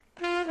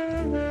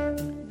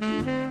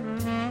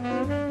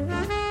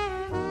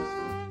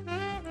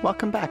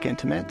Welcome back,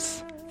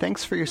 Intimates.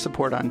 Thanks for your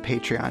support on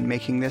Patreon,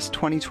 making this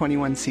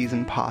 2021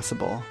 season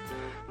possible.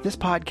 This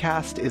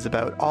podcast is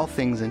about all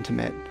things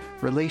intimate: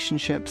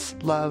 relationships,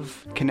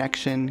 love,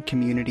 connection,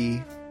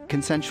 community,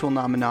 consensual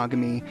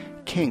non-monogamy,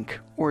 kink,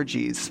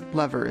 orgies,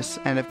 lovers,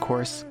 and of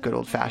course, good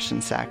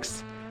old-fashioned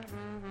sex.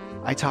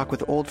 I talk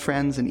with old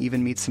friends and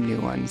even meet some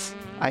new ones.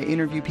 I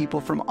interview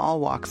people from all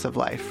walks of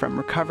life, from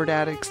recovered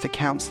addicts to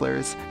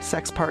counselors,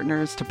 sex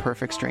partners to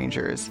perfect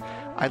strangers.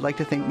 I'd like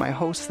to thank my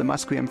hosts, the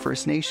Musqueam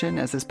First Nation,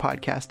 as this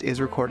podcast is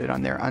recorded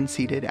on their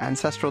unceded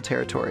ancestral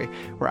territory,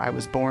 where I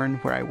was born,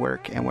 where I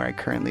work, and where I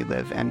currently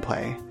live and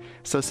play.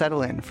 So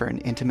settle in for an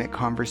intimate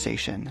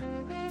conversation.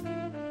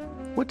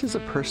 What does a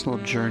personal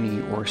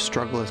journey or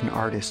struggle as an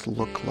artist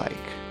look like?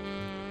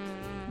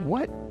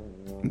 What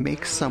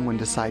makes someone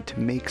decide to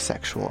make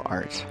sexual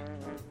art?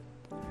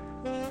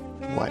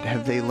 What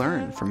have they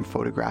learned from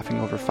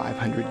photographing over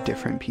 500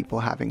 different people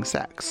having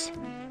sex?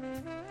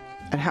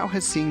 And how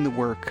has seeing the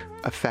work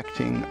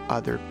affecting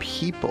other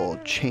people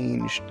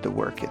changed the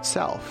work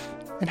itself?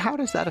 And how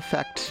does that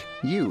affect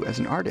you as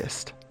an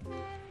artist?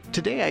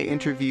 Today I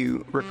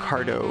interview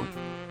Ricardo.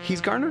 He's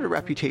garnered a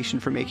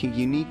reputation for making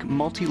unique,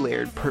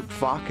 multi-layered,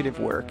 provocative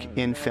work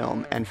in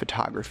film and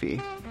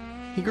photography.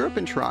 He grew up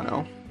in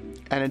Toronto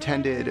and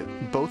attended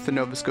both the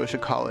Nova Scotia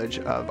College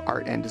of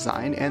Art and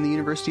Design and the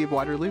University of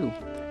Waterloo.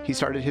 He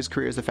started his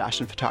career as a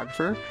fashion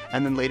photographer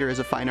and then later as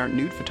a fine art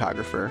nude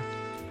photographer.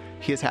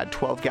 He has had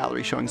 12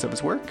 gallery showings of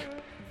his work,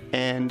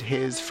 and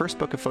his first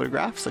book of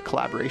photographs, a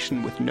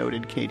collaboration with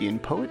noted Canadian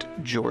poet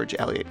George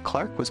Eliot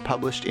Clarke, was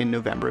published in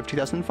November of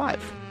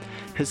 2005.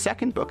 His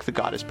second book, The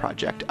Goddess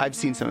Project, I've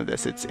seen some of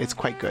this, it's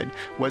quite good,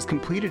 was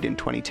completed in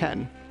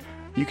 2010.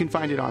 You can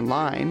find it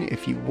online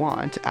if you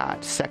want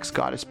at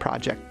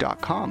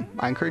sexgoddessproject.com.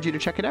 I encourage you to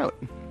check it out.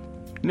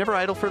 Never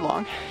idle for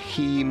long,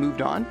 he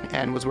moved on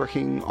and was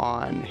working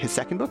on his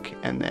second book,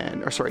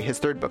 his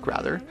third book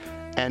rather,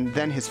 and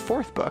then his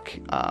fourth book.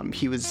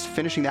 He was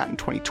finishing that in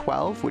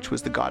 2012, which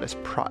was The Goddess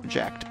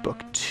Project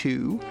Book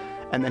 2,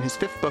 and then his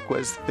fifth book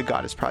was The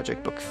Goddess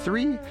Project Book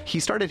 3. He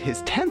started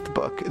his 10th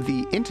book,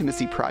 The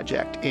Intimacy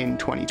Project, in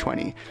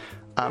 2020.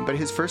 But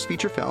his first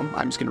feature film,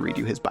 I'm just going to read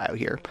you his bio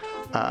here,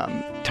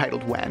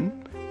 titled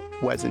When,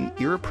 was an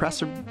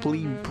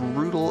irrepressibly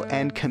brutal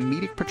and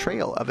comedic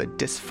portrayal of a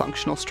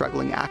dysfunctional,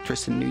 struggling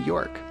actress in New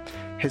York.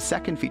 His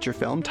second feature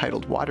film,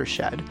 titled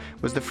Watershed,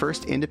 was the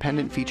first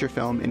independent feature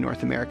film in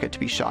North America to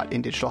be shot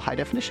in digital high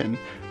definition,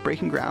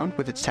 breaking ground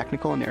with its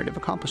technical and narrative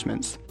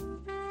accomplishments.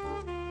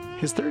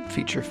 His third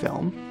feature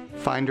film,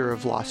 Finder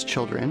of Lost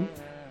Children,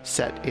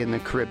 set in a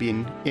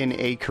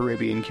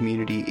Caribbean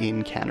community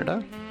in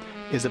Canada,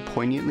 is a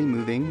poignantly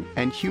moving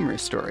and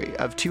humorous story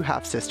of two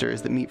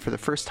half-sisters that meet for the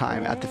first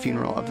time at the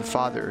funeral of the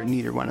father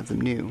neither one of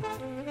them knew.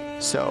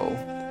 So,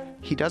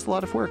 he does a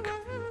lot of work.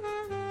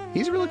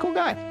 He's a really cool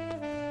guy.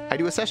 I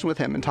do a session with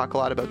him and talk a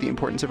lot about the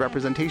importance of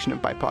representation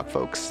of BIPOC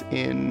folks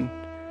in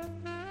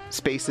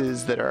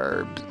spaces that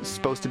are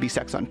supposed to be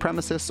sex on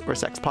premises or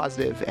sex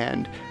positive,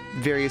 and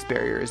various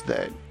barriers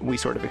that we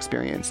sort of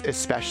experience,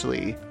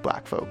 especially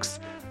Black folks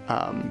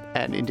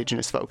and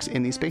Indigenous folks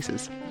in these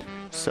spaces.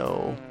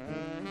 So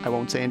I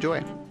won't say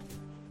enjoy.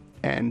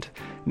 And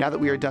now that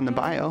we are done the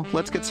bio,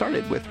 let's get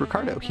started with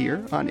Ricardo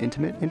here on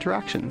Intimate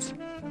Interactions.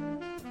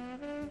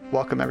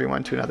 Welcome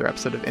everyone to another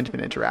episode of Intimate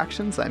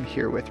Interactions. I'm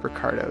here with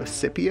Ricardo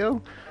Scipio.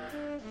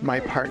 My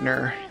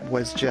partner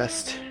was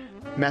just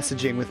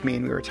messaging with me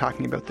and we were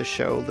talking about the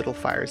show Little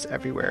Fires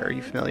Everywhere. Are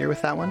you familiar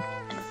with that one?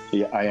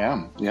 Yeah, I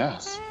am.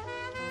 Yes.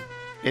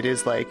 It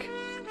is like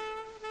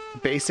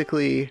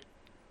basically,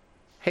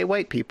 hey,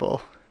 white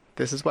people,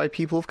 this is why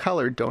people of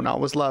color don't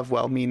always love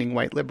well-meaning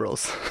white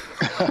liberals.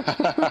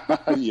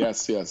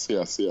 Yes.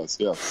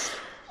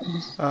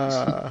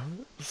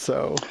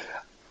 So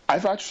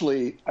I've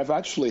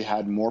actually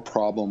had more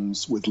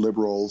problems with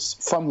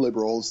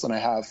liberals than I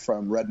have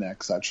from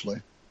rednecks,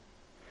 actually.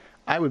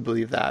 I would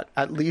believe that,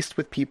 at least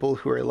with people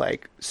who are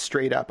like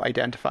straight up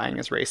identifying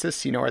as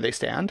racists, you know where they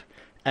stand,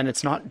 and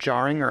it's not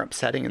jarring or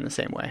upsetting in the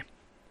same way.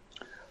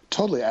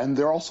 Totally, and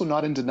they're also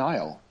not in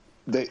denial.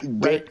 They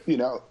right.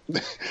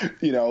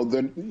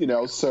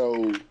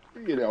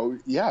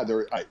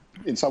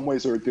 In some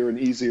ways they're an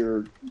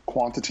easier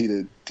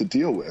quantity to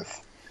deal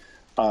with.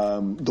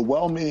 The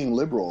well-meaning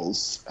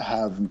liberals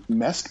have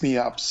messed me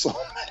up so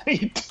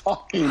many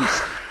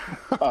times.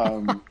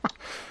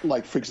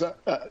 Like, for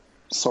example,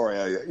 sorry,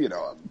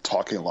 I'm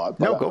talking a lot.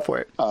 But, no, go for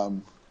it.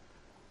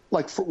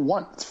 Like for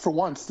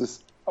once,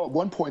 this at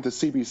one point the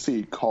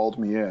CBC called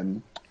me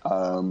in,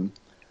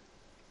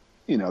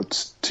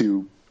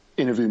 to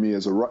interview me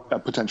as a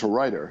potential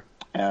writer,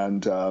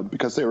 and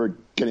because they were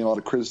getting a lot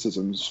of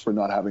criticisms for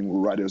not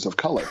having writers of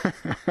color.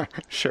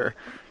 Sure.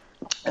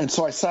 And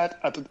so I sat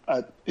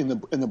in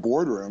the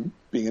boardroom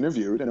being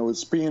interviewed, and it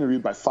was being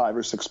interviewed by 5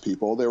 or 6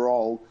 people. They were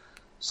all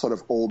sort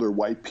of older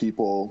white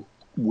people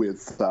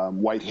with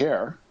white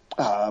hair.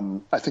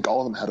 I think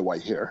all of them had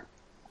white hair,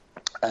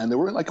 and they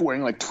were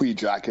wearing like tweed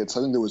jackets.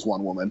 I think there was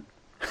one woman,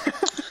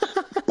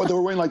 but they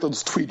were wearing like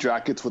those tweed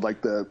jackets with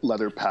like the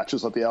leather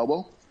patches at the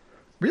elbow.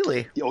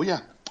 Really? Oh,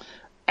 yeah.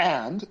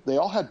 And they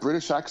all had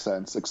British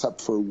accents except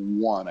for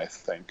one, I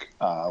think,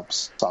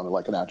 sounded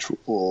like an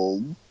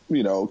actual,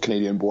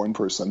 Canadian-born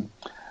person.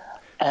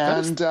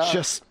 And that is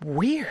just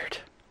weird.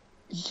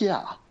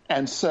 Yeah.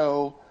 And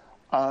so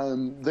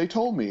they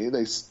told me,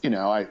 they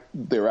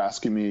were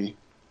asking me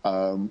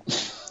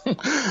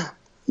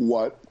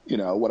what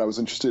I was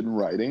interested in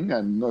writing,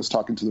 and I was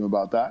talking to them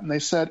about that. And they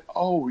said,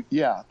 oh,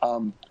 yeah,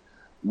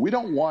 we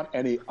don't want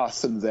any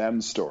us and them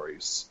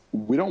stories.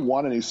 We don't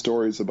want any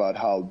stories about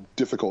how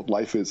difficult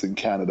life is in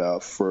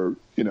Canada for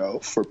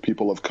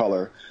people of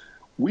color.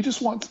 We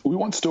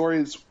want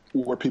stories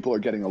where people are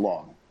getting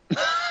along.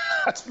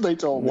 That's what they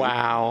told me.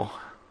 Wow.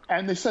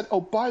 And they said, oh,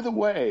 by the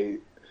way,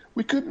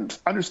 we couldn't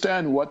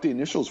understand what the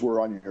initials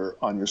were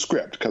on your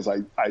script, because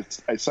I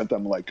sent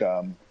them like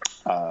a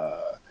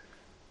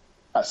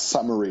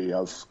summary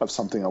of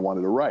something I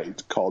wanted to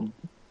write called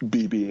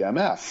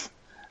BBMF.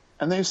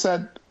 And they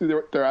said,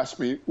 they're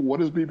asking me, what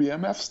does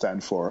BBMF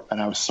stand for?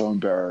 And I was so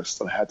embarrassed.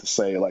 And I had to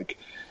say, like,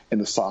 in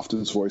the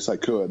softest voice I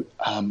could,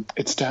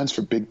 it stands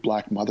for Big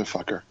Black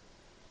Motherfucker.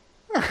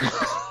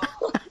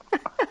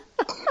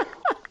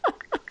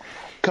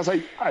 Because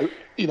I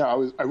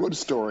wrote a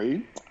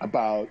story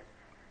about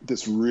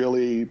this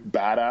really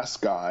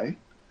badass guy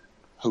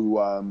who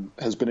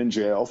has been in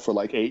jail for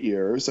like 8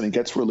 years, and he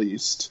gets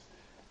released.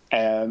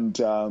 And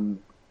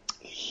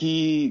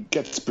he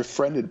gets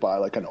befriended by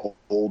like an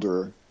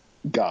older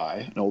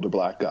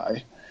black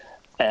guy,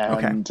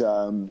 and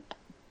the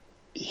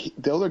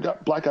older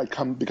black guy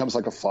becomes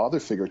like a father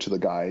figure to the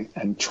guy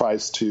and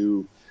tries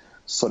to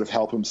sort of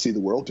help him see the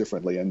world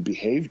differently and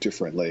behave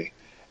differently,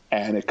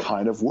 and it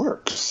kind of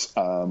works.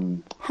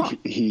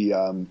 He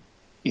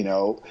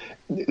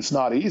it's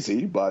not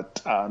easy,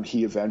 but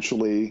he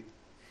eventually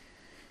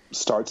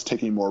starts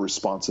taking more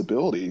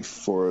responsibility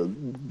for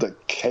the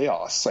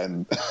chaos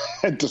and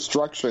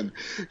destruction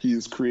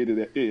he's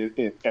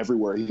created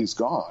everywhere he's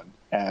gone.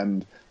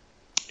 And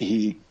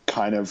he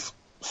kind of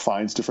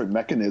finds different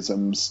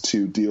mechanisms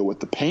to deal with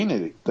the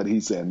pain that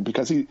he's in,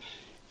 because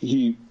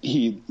he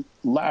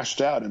lashed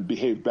out and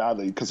behaved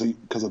badly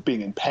because of being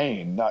in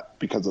pain, not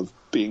because of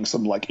being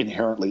some like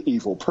inherently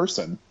evil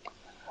person.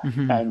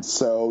 Mm-hmm. And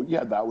so,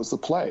 yeah, that was the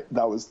play.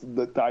 That was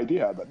the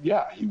idea that,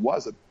 yeah, he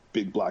was a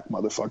big black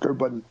motherfucker,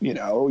 but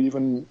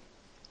even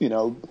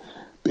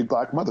big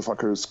black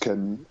motherfuckers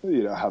can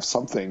have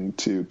something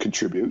to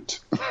contribute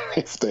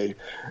if they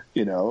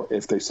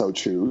so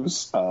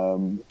choose.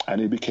 And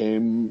he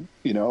became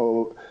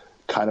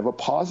kind of a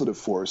positive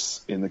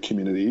force in the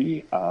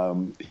community.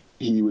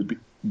 He would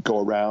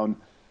go around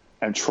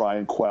and try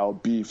and quell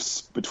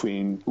beefs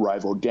between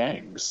rival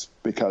gangs,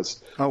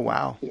 because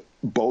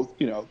both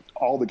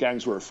all the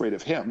gangs were afraid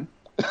of him.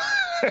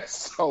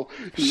 So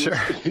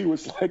he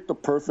was like the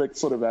perfect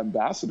sort of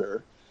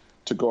ambassador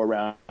to go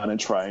around and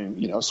try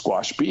and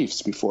squash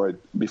beefs before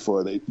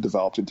they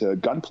developed into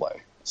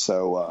gunplay.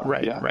 So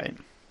right. And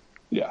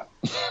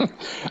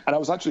I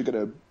was actually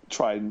going to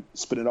try and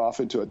spin it off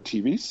into a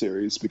TV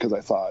series, because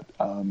I thought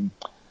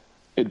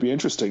it'd be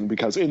interesting,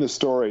 because in the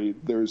story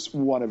there's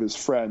one of his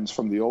friends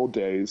from the old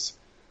days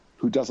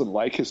who doesn't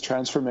like his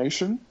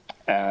transformation,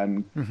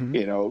 and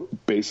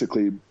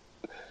basically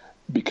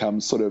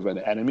becomes sort of an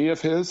enemy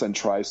of his and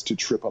tries to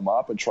trip him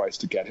up and tries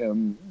to get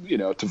him,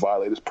 to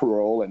violate his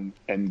parole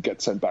and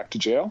get sent back to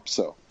jail.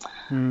 So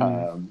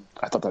I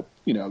thought that,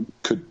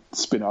 could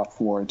spin off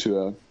more into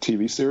a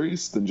TV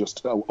series than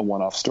just a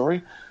one-off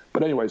story.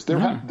 But anyways, they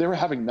were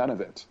having none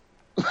of it.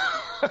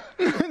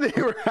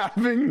 They were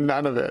having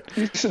none of it.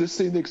 You should have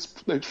seen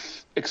the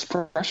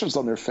expressions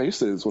on their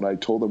faces when I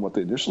told them what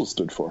the initials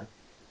stood for.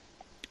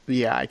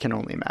 Yeah, I can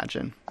only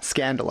imagine.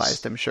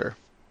 Scandalized, I'm sure.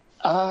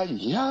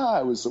 Yeah,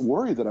 I was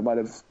worried that I might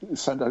have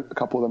sent a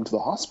couple of them to the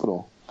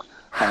hospital.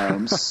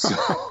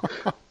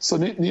 So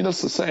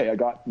needless to say, I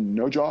got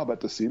no job at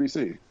the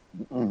CBC.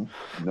 No.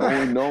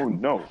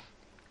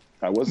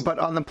 I wasn't. But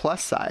on the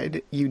plus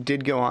side, you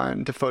did go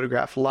on to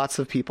photograph lots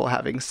of people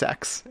having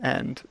sex,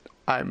 and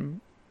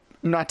I'm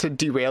not to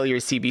derail your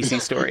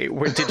CBC story.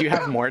 Did you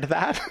have more to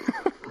that?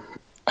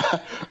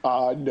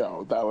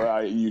 No.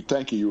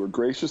 Thank you. You were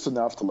gracious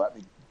enough to let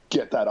me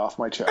get that off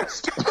my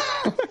chest.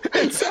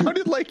 It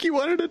sounded like you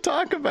wanted to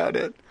talk about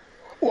it.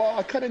 Well,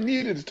 I kind of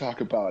needed to talk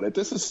about it.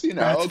 This is,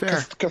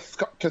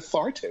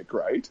 cathartic,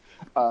 right?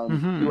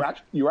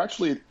 You're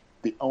actually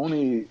the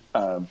only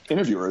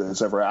interviewer that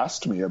has ever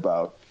asked me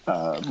about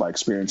my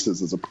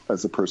experiences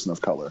as a person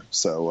of color.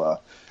 So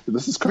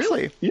this is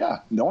really, yeah.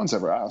 No one's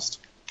ever asked.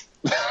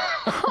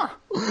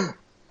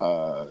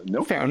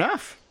 No. Fair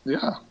enough.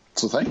 Yeah.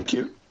 So thank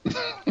you.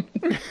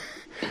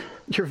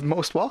 You're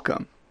most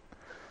welcome.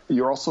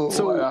 You're also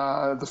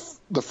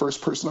the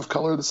first person of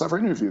color that's ever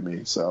interviewed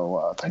me,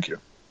 so thank you.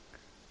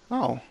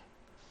 Oh.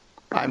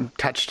 I'm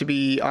touched to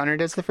be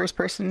honored as the first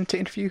person to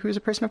interview who's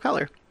a person of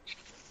color.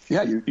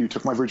 Yeah, you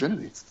took my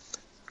virginity.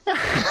 Was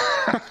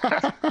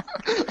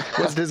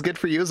it as good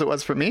for you as it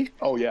was for me?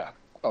 Oh, yeah.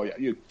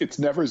 It's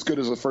never as good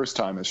as the first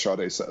time, as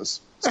Sade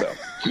says. So.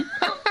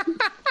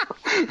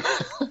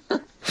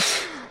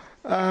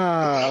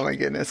 Oh, my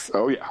goodness.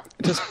 Oh, yeah.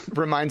 It just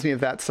reminds me of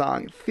that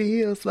song.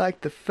 Feels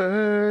like the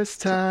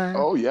first time.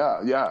 Oh,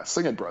 yeah, yeah.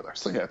 Sing it, brother.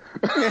 Sing it.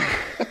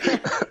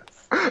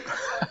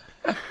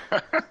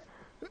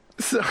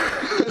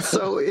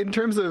 So in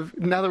terms of,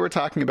 now that we're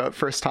talking about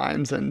first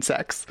times and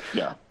sex,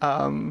 Yeah.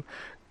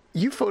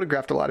 You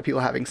photographed a lot of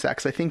people having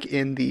sex. I think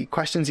in the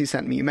questions you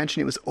sent me, you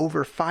mentioned it was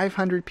over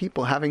 500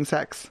 people having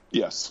sex.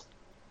 Yes.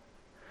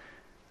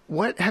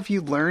 What have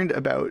you learned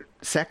about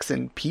sex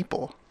and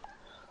people?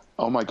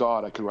 Oh my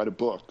God, I could write a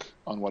book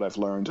on what I've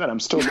learned, and I'm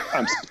still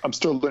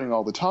learning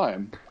all the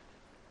time.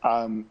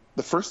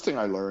 The first thing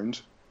I learned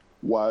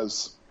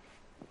was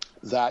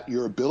that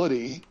your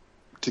ability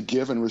to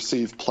give and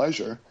receive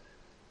pleasure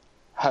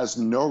has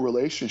no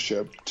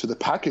relationship to the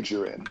package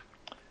you're in.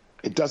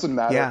 It doesn't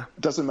matter. Yeah.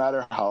 It doesn't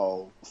matter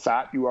how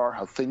fat you are,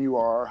 how thin you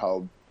are,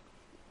 how,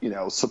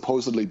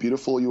 supposedly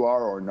beautiful you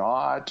are or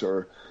not,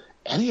 or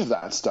any of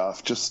that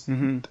stuff. Just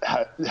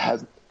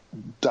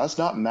does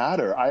not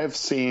matter. I have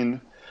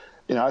seen,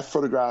 I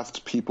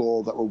photographed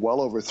people that were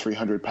well over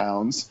 300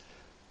 pounds,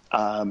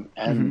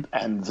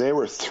 and they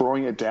were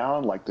throwing it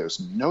down like there's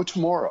no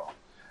tomorrow,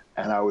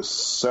 and I was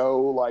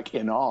so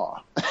in awe,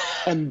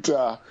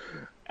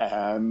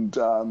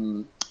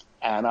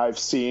 and I've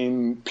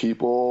seen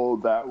people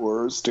that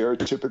were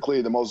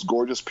stereotypically the most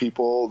gorgeous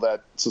people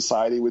that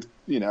society would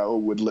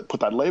put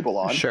that label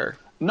on, sure,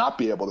 not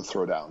be able to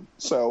throw down.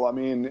 So, I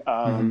mean,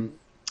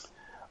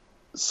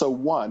 so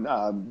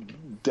one,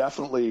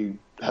 definitely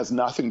has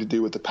nothing to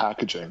do with the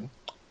packaging.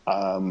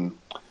 And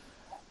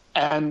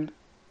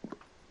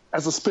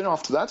as a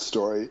spin-off to that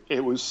story,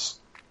 it was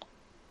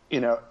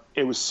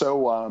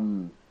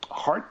so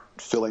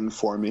heart-filling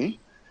for me,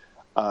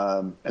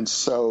 and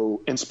so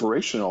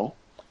inspirational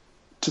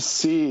to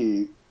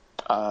see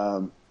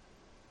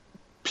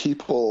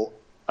people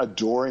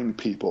adoring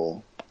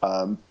people,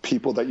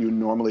 people that you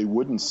normally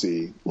wouldn't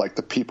see, like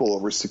the people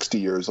over 60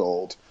 years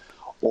old,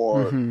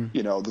 or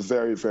the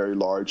very, very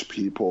large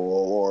people,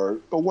 or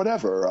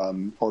whatever,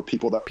 or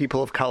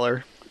people of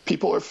color.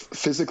 People are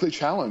physically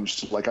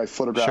challenged. Like I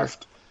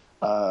photographed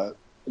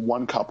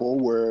one couple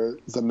where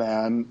the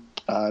man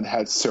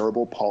has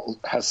cerebral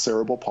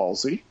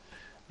palsy.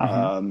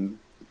 And,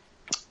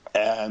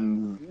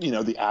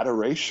 the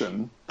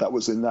adoration that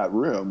was in that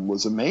room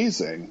was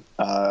amazing.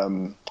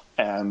 So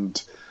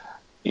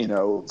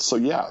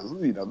yeah,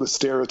 the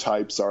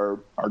stereotypes are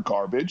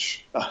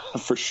garbage,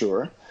 for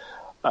sure.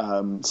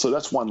 So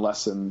that's one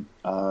lesson,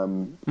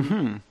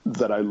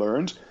 that I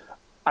learned.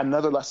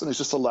 Another lesson is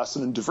just a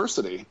lesson in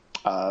diversity.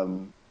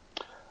 There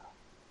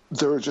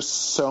are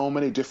just so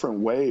many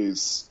different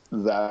ways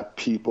that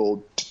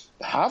people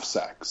have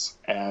sex,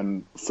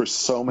 and for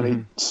so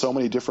many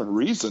different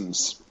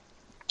reasons,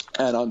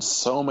 and on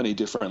so many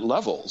different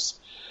levels.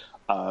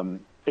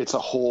 It's a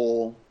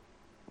whole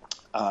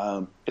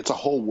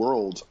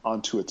world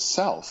unto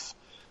itself,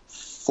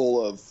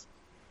 full of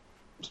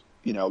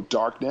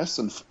darkness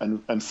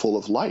and full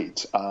of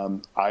light.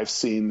 I've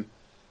seen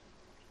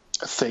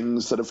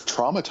things that have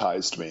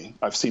traumatized me.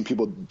 I've seen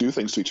people do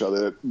things to each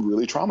other that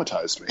really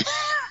traumatized me.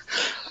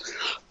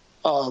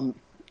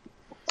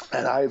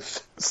 And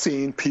I've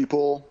seen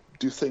people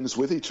do things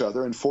with each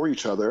other and for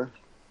each other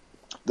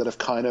that have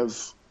kind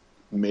of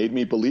made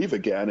me believe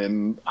again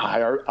in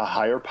a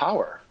higher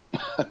power.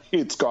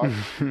 It's gone.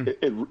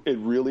 It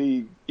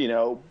really,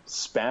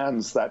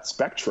 spans that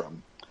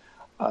spectrum.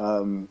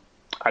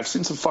 I've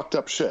seen some fucked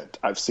up shit.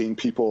 I've seen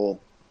people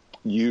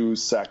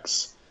use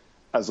sex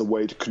as a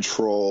way to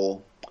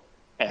control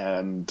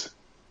and,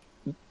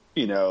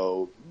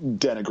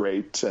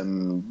 denigrate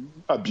and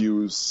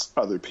abuse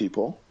other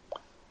people,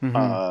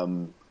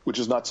 which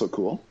is not so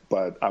cool,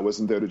 but I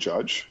wasn't there to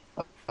judge.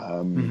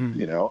 I'm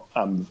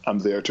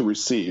there to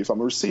receive.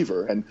 I'm a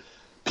receiver. And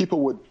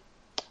people would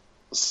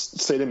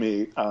say to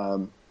me,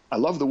 I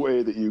love the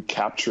way that you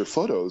capture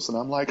photos. And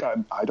I'm like,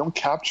 I don't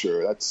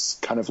capture. That's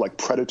kind of like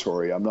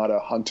predatory. I'm not a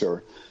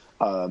hunter.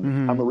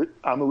 I'm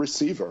a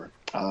receiver.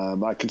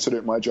 I consider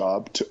it my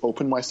job to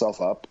open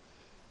myself up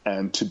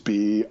and to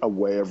be a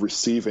way of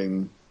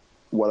receiving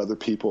what other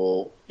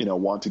people,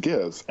 want to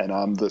give. And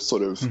I'm the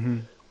sort of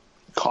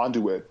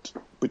conduit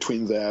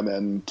between them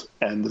and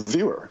the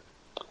viewer.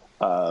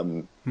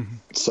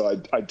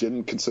 So I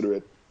didn't consider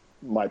it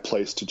my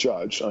place to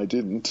judge. And I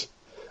didn't,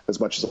 as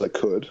much as I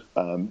could,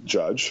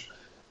 judge.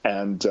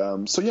 And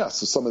so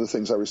some of the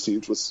things I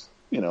received was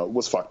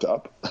fucked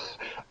up.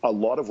 A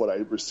lot of what I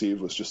received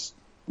was just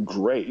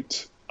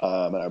great.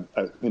 To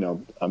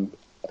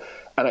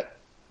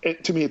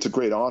me, it's a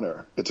great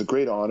honor. It's a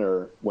great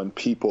honor when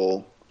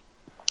people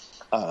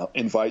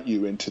invite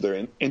you into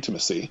their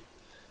intimacy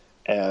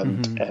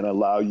and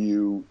allow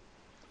you,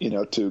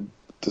 to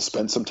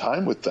spend some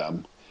time with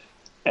them.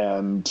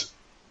 And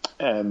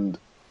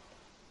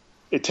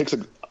it takes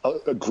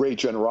a great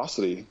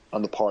generosity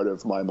on the part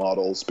of my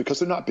models because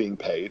they're not being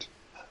paid.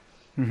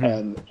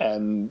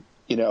 And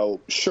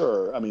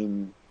sure, I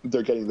mean,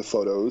 they're getting the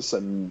photos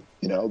and,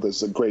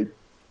 there's a great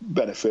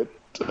benefit,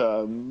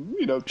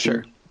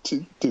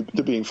 to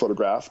being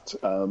photographed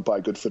by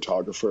a good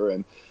photographer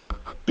and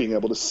being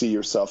able to see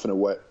yourself in a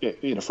way,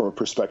 from a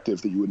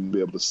perspective that you wouldn't be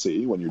able to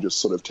see when you're just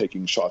sort of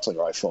taking shots on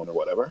your iPhone or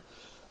whatever.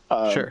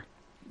 Sure.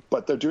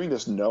 But they're doing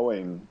this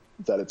knowing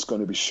that it's going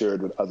to be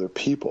shared with other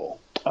people.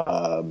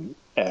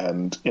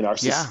 And in our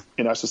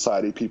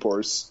society,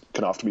 people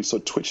can often be so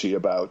twitchy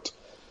about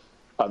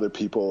other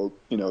people,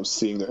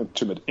 seeing their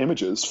intimate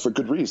images for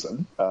good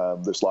reason.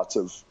 There's lots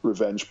of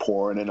revenge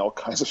porn and all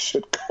kinds of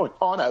shit going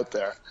on out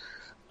there.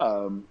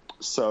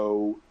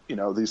 So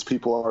these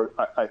people are,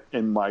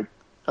 in my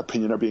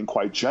opinion, are being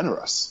quite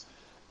generous,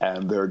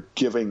 and they're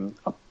giving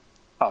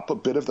up a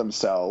bit of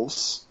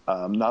themselves,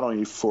 not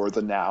only for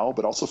the now,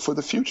 but also for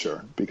the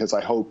future, because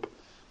I hope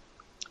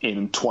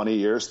in 20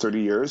 years,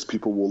 30 years,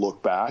 people will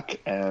look back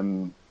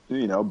and,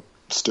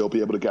 still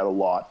be able to get a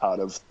lot out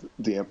of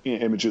the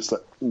images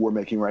that we're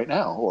making right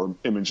now, or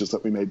images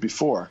that we made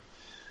before.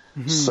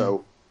 Mm-hmm.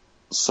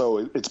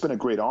 So it's been a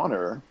great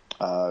honor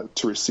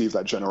to receive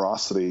that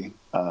generosity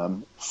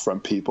from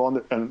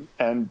people,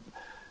 and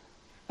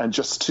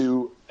just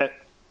to,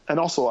 and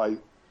also I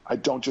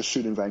don't just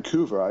shoot in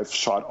Vancouver. I've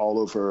shot all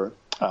over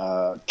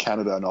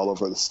Canada and all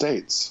over the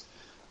States.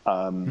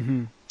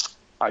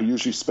 I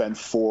usually spend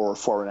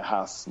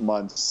 4.5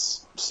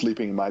 months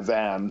sleeping in my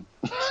van,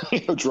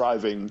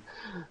 driving,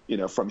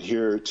 from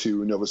here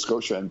to Nova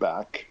Scotia and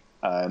back.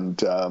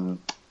 And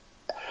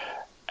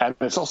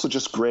it's also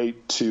just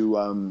great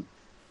to,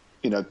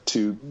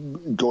 to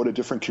go to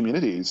different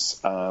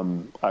communities.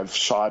 I've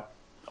shot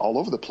all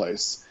over the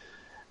place.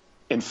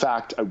 In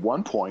fact, at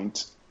one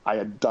point, I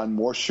had done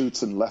more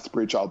shoots in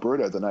Lethbridge,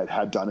 Alberta than I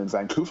had done in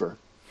Vancouver.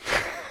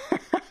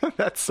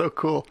 That's so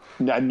cool.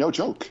 No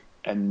joke.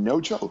 And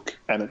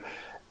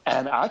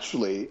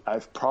actually,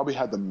 I've probably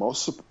had the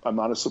most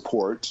amount of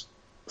support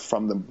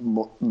from the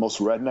most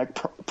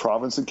redneck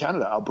province in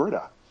Canada,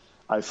 Alberta.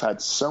 I've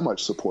had so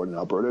much support in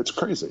Alberta, it's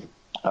crazy.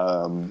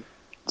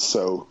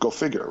 So go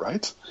figure,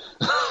 right?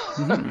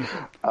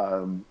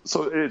 Mm-hmm.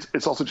 So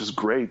it's also just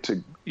great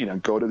to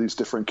go to these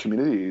different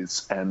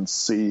communities and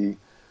see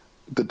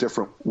the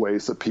different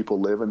ways that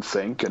people live and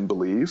think and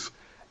believe,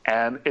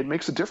 and it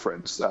makes a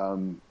difference.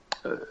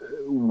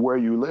 Where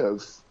you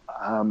live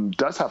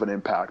does have an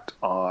impact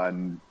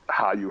on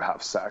how you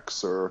have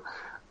sex or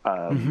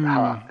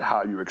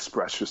how you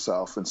express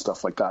yourself and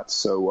stuff like that.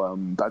 So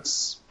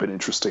that's been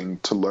interesting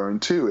to learn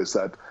too, is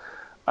that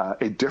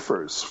it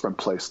differs from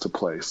place to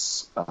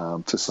place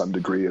to some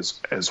degree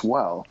as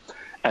well.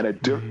 And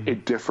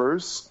it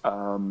differs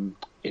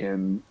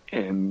in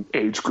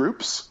age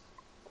groups.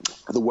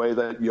 The way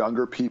that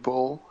younger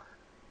people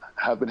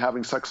have been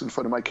having sex in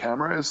front of my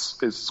camera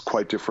is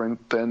quite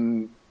different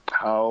than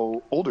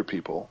how older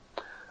people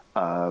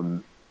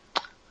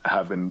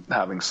have been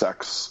having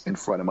sex in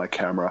front of my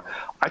camera.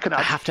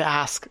 I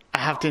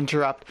have to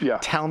interrupt. Yeah.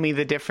 Tell me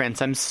the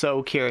difference. I'm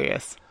so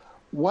curious.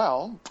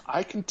 Well,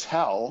 I can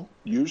tell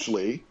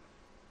usually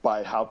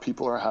by how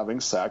people are having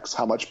sex,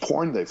 how much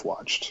porn they've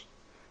watched.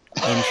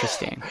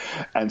 Interesting.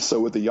 And so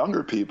with the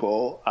younger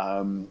people,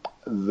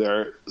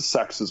 their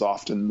sex is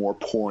often more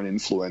porn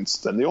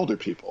influenced than the older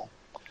people.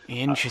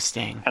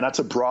 Interesting. And that's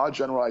a broad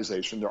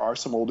generalization. There are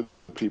some older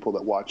people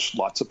that watch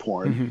lots of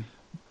porn,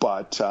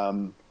 but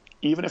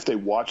even if they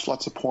watch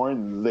lots of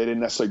porn, they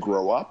didn't necessarily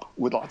grow up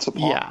with lots of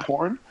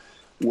porn.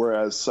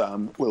 Whereas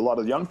with a lot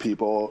of young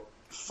people,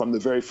 from the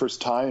very first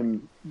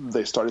time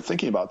they started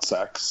thinking about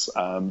sex,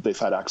 they've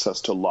had access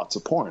to lots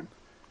of porn.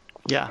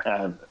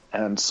 Yeah.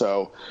 And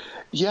so,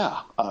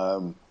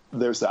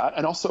 there's that.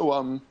 And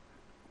also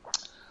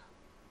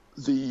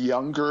the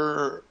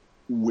younger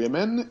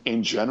women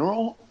in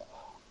general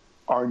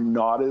are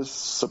not as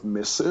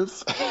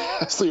submissive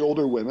as the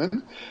older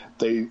women.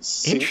 They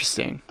seem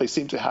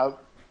to have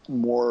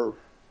more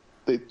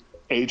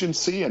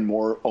agency and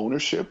more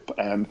ownership,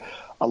 and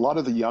a lot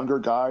of the younger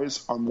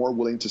guys are more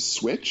willing to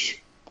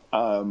switch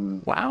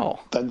than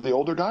the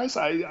older guys.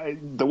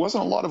 There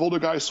wasn't a lot of older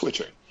guys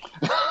switching.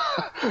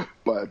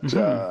 But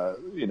so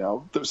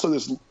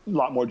there's a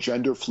lot more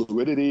gender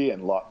fluidity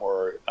and a lot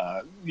more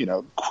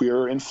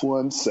queer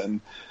influence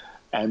and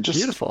just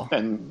beautiful,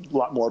 and a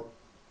lot more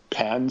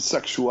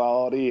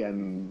pansexuality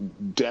and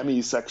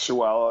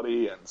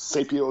demisexuality and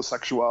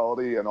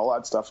sapiosexuality and all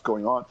that stuff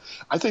going on.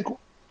 I think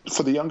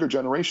for the younger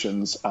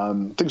generations,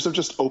 things have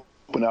just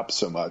opened up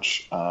so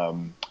much,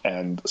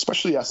 and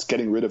especially us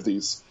getting rid of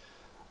these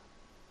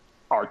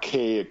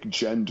archaic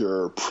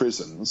gender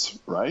prisons,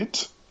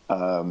 right?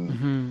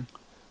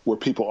 Where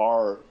people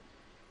are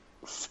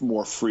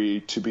more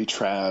free to be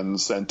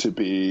trans and to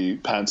be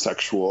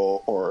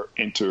pansexual or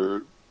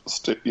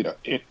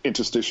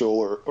interstitial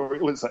or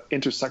what is that,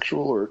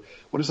 intersexual, or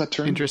what is that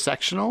term?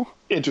 Intersectional,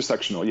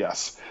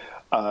 yes.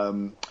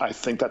 I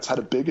think that's had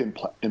a big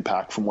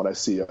impact from what I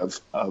see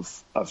of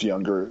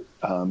younger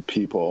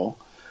people.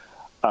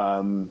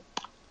 I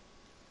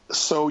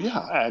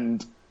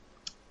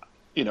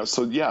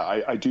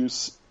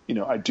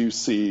do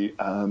see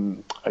a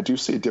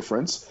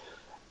difference,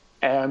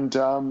 and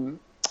I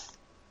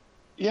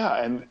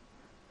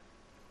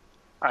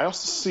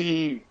also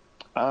see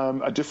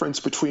A difference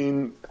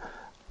between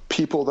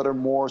people that are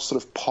more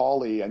sort of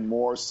poly and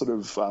more sort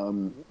of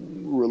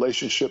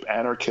relationship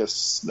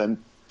anarchists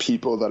than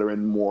people that are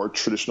in more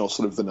traditional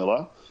sort of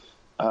vanilla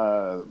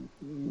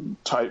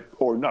type,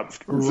 or not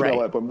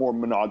vanilla, but more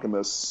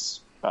monogamous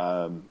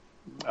kind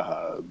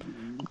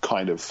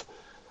of.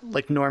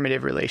 Like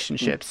normative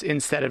relationships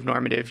instead of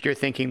normative. You're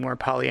thinking more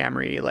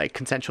polyamory, like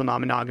consensual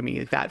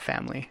non-monogamy, that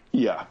family.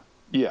 Yeah.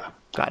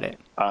 Got it.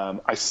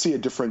 I see a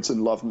difference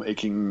in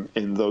lovemaking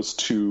in those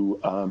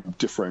two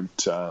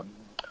different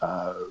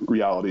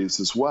realities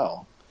as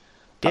well.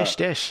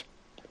 Dish.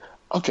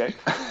 Okay.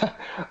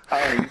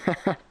 I'm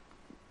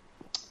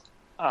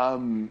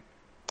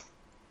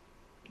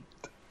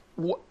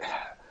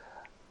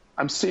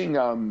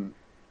seeing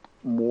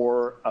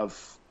more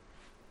of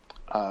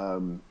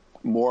an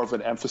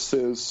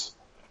emphasis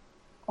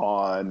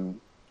on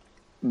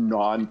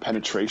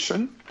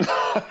non-penetration,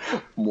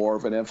 more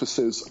of an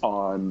emphasis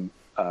on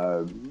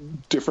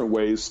different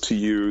ways to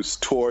use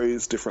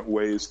toys, different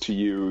ways to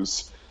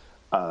use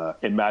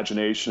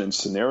imagination and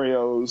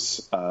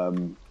scenarios,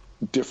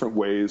 different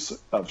ways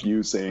of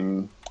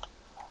using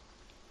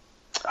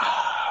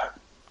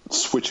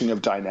switching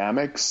of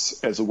dynamics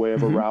as a way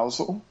of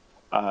arousal.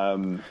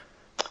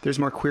 There's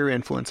more queer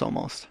influence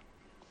almost.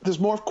 There's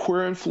more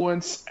queer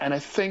influence, and I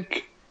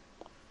think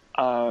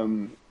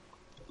there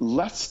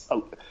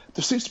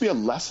seems to be a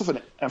less of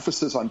an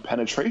emphasis on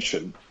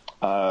penetration.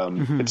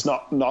 It's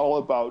not all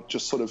about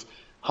just sort of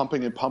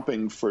humping and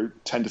pumping for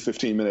 10 to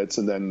 15 minutes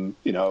and then,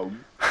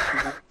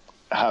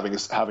 having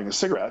a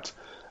cigarette.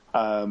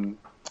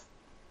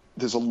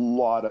 There's a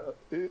lot of,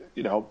 a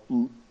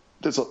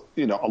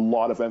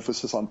lot of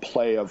emphasis on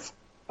play of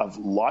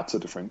lots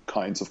of different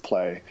kinds of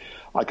play.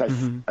 Like I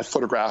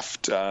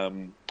photographed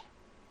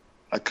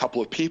a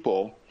couple of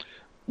people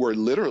where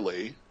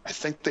literally I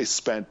think they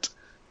spent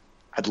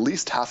at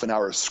least half an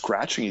hour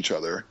scratching each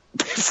other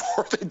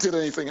before they did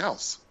anything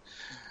else.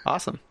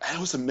 Awesome. And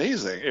it was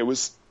amazing.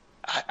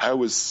 I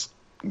was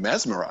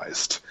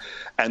mesmerized,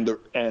 and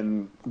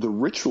the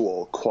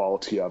ritual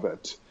quality of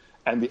it,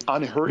 and the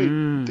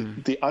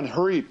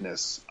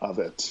unhurriedness of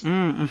it,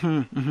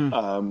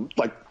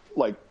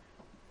 like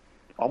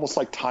almost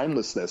like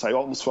timelessness. I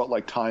almost felt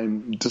like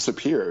time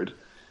disappeared,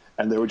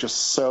 and they were just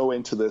so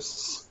into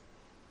this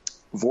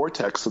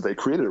vortex that they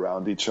created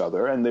around each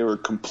other, and they were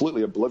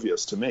completely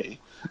oblivious to me.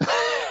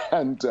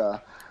 And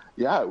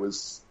it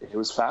was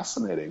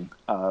fascinating.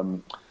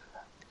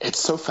 It's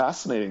so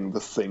fascinating, the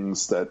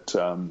things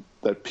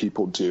that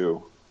people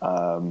do.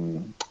 I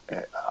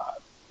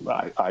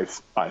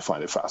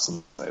find it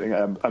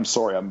fascinating. I'm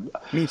sorry.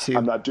 Me too.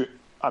 I'm not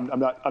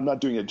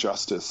doing it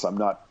justice. I'm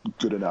not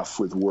good enough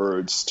with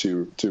words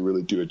to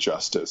really do it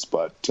justice.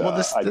 But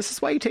this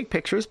is why you take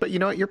pictures. But you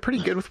know what? You're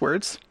pretty good with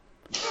words.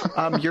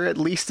 You're at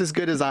least as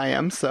good as I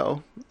am.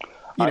 So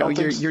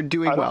you're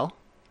doing well.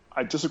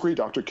 I disagree,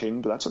 Dr.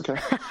 King, but that's okay.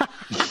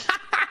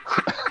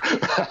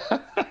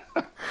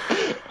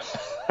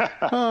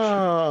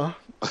 Oh.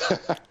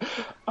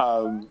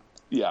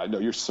 No,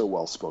 you're so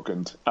well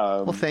spoken.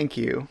 Well, thank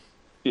you.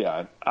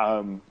 Yeah.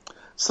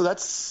 So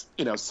that's,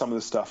 some of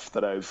the stuff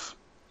that I've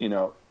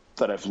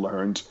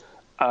learned.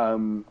 Let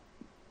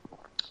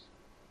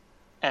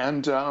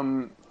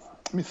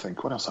me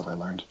think, what else have I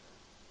learned?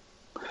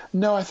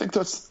 No, I think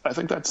that's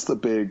the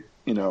big,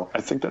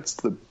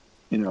 the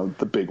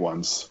big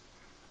ones.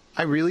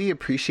 I really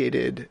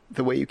appreciated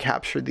the way you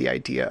captured the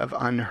idea of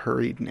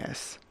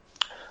unhurriedness.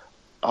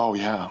 Oh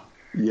yeah.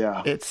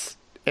 Yeah. It's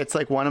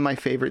like one of my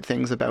favorite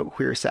things about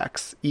queer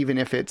sex, even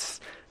if it's,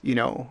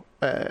 an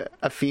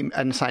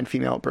assigned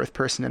female at birth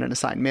person and an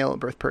assigned male at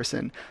birth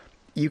person.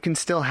 You can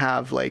still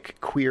have like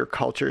queer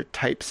culture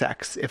type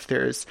sex if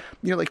there's,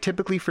 like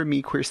typically for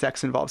me, queer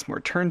sex involves more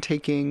turn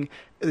taking.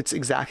 It's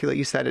exactly like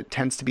you said, it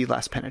tends to be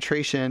less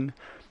penetration.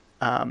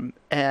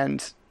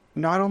 And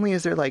not only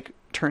is there like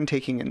turn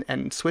taking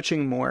and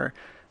switching more,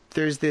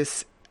 there's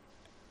this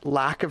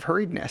lack of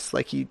hurriedness.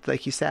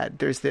 Like you said,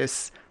 there's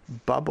this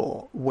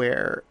bubble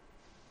where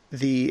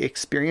the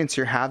experience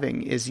you're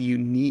having is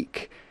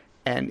unique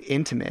and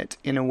intimate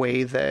in a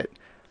way that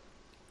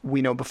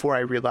before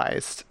I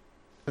realized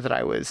that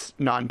I was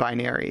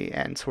non-binary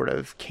and sort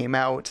of came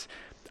out.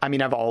 I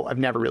mean, I've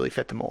never really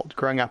fit the mold.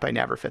 Growing up, I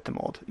never fit the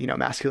mold.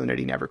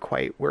 Masculinity never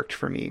quite worked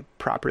for me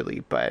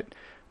properly, but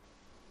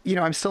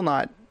I'm still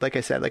not, like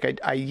I said, like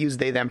I use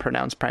they, them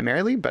pronouns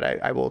primarily, but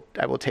I will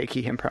take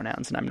he, him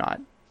pronouns, and I'm not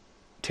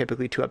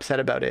typically too upset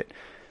about it.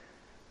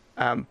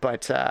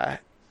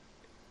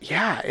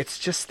 It's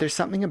just, there's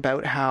something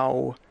about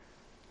how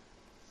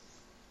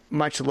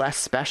much less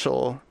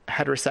special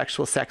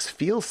heterosexual sex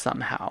feels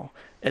somehow.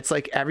 It's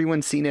like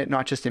everyone's seen it,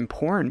 not just in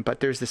porn,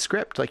 but there's the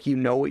script, like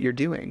what you're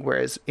doing.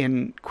 Whereas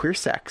in queer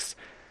sex,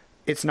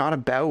 it's not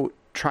about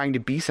trying to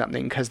be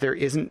something, because there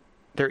isn't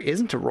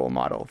a role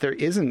model. There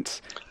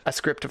isn't a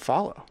script to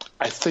follow.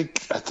 I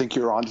think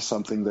you're onto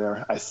something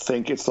there. I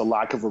think it's the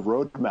lack of a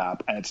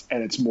roadmap,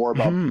 and it's more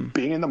about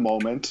being in the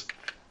moment,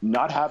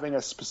 not having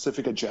a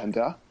specific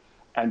agenda,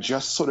 and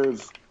just sort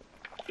of,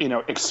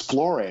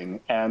 exploring.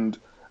 And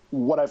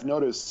what I've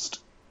noticed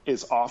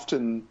is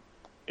often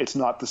it's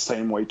not the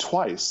same way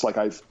twice. Like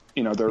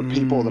there are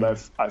people that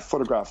I've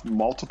photographed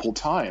multiple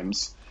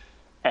times,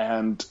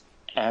 and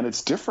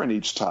it's different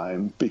each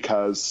time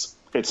because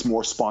it's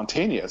more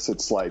spontaneous.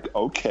 It's like,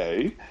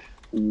 okay,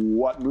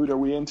 what mood are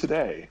we in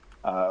today?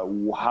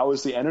 How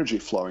is the energy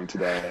flowing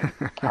today?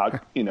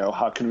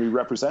 How can we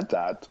represent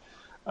that,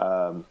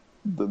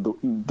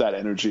 that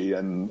energy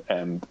and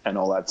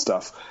all that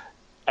stuff?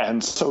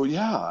 And so,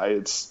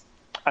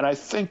 and I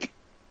think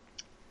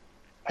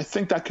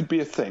that could be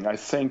a thing. I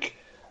think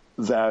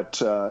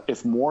that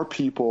if more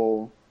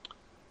people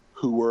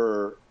who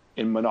were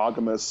in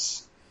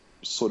monogamous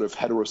sort of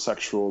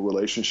heterosexual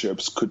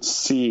relationships could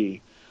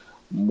see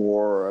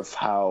more of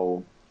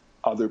how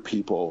other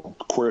people,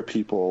 queer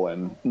people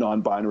and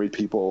non-binary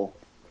people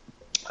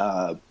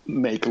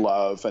make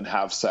love and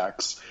have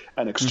sex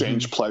and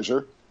exchange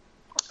pleasure,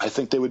 I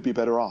think they would be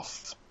better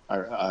off.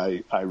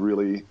 I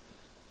really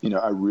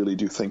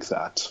do think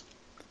that.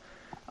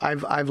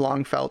 I've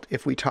long felt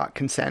if we taught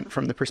consent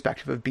from the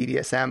perspective of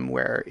BDSM,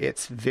 where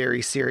it's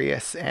very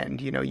serious and,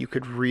 you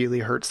could really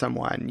hurt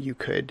someone, you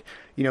could,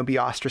 be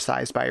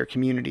ostracized by your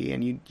community,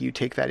 and you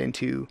take that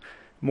into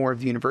more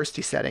of the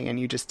university setting and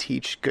you just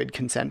teach good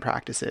consent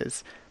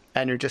practices.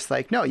 And you're just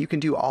like, no, you can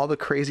do all the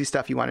crazy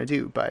stuff you want to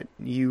do, but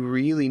you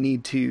really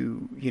need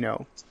to,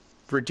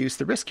 reduce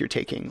the risk you're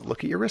taking.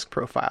 Look at your risk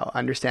profile,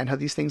 understand how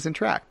these things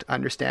interact,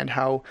 understand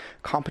how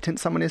competent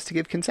someone is to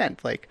give consent.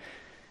 Like,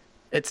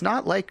 it's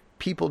not like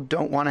people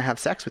don't want to have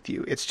sex with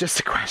you. It's just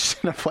a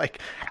question of like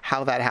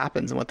how that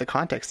happens and what the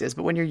context is.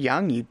 But when you're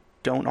young, you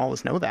don't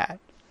always know that.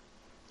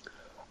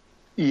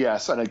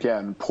 Yes. And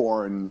again,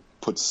 porn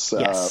puts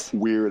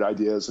weird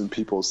ideas in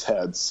people's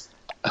heads.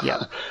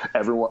 Yeah.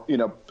 Everyone,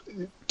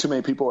 too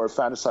many people are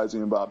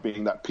fantasizing about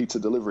being that pizza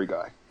delivery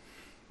guy.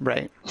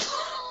 Right.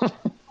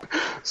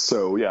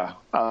 So, yeah.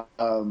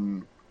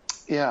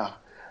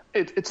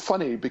 It's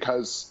funny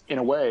because in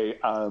a way,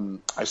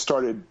 I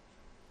started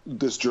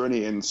this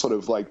journey in sort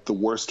of like the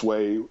worst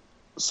way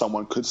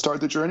someone could start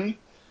the journey.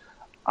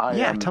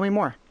 Tell me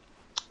more.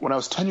 When I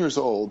was 10 years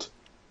old,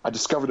 I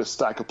discovered a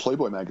stack of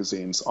Playboy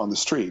magazines on the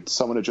street.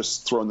 Someone had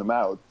just thrown them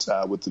out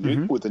with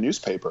the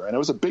newspaper, and it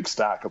was a big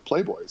stack of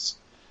Playboys.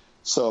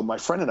 So my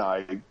friend and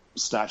I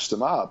snatched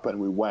them up, and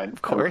we went,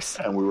 of course,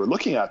 and we were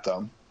looking at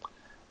them,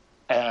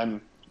 and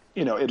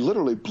it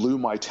literally blew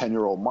my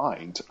 10-year-old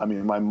mind. I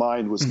mean, my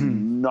mind was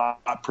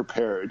not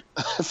prepared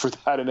for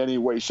that in any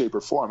way, shape,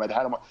 or form. I'd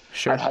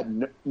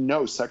had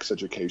no sex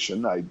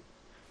education. I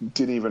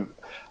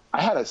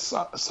had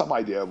some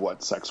idea of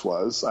what sex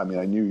was. I mean,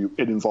 I knew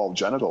it involved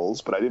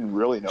genitals, but I didn't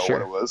really know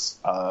what it was.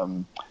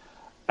 And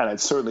I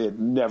certainly had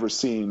never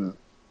seen,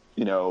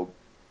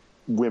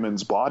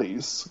 women's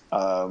bodies.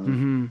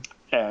 And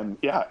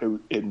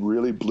it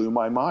really blew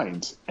my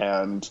mind.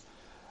 And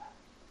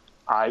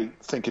I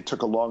think it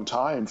took a long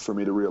time for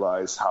me to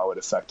realize how it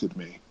affected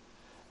me.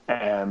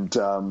 And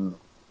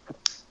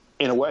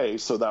in a way,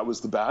 so that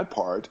was the bad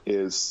part,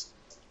 is,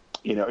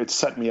 it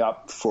set me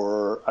up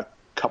for a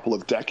couple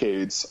of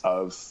decades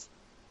of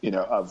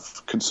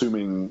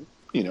consuming,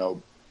 a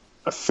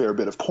fair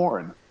bit of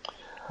porn.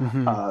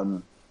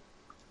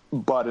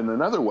 But in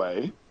another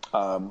way,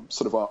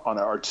 sort of on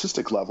an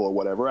artistic level or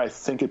whatever, I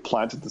think it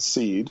planted the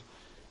seed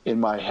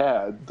in my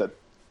head that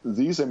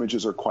these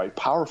images are quite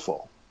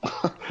powerful.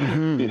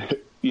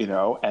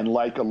 And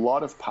like a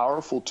lot of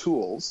powerful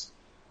tools,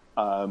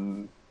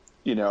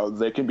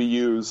 they can be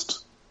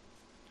used,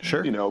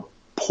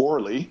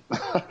 poorly.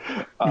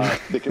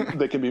 They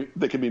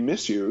can be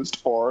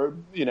misused, or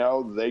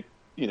they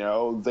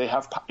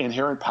have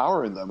inherent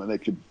power in them, and they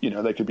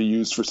could be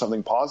used for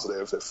something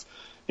positive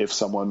if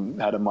someone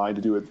had a mind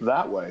to do it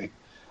that way.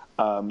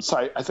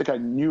 So I think I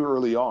knew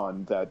early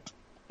on that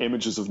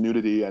images of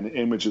nudity and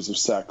images of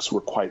sex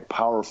were quite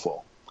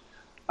powerful.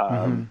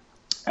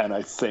 And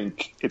I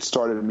think it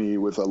started me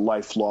with a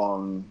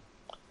lifelong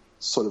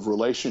sort of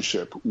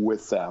relationship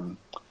with them.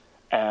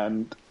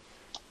 And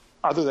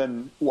other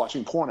than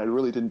watching porn, I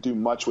really didn't do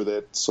much with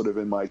it sort of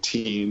in my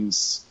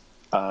teens,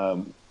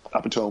 up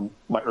until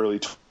my early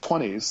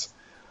 20s.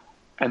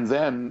 And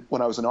then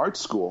when I was in art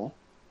school,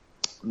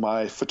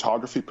 my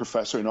photography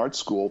professor in art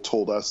school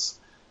told us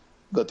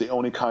that the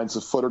only kinds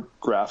of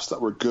photographs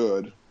that were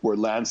good were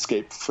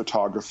landscape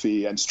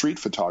photography and street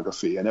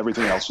photography, and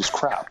everything else was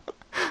crap.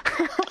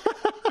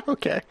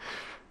 Okay.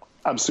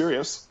 I'm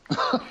serious.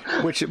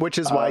 Which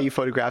is why you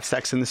photograph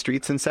sex in the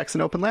streets and sex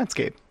in open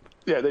landscape.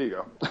 Yeah, there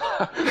you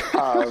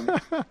go.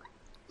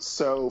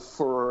 So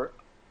for,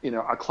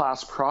 a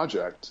class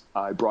project,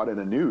 I brought in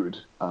a nude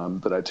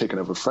that I'd taken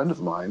of a friend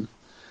of mine.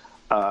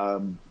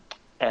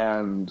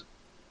 And,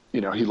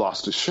 he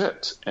lost his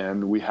shit.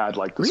 And we had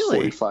like this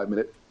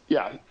 45-minute...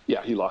 Yeah,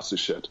 he lost his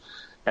shit.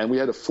 And we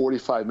had a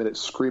 45-minute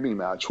screaming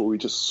match where we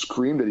just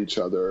screamed at each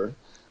other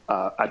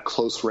at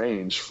close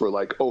range for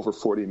like over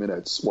 40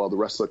 minutes while the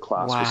rest of the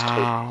class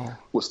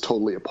was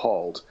totally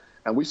appalled.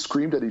 And we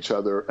screamed at each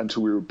other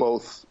until we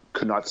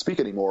could not speak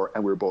anymore,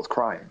 and we were both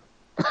crying.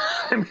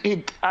 I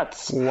mean,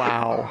 that's...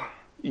 Wow.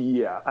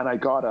 Yeah, and I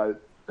got a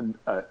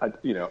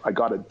I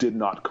got a did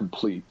not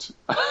complete.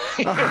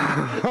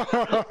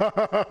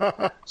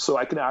 So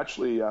I can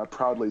actually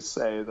proudly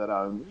say that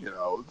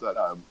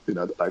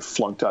that I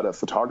flunked out of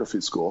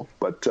photography school.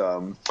 But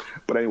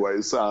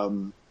anyways,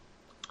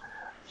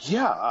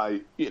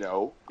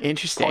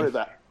 Interesting.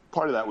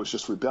 Part of that was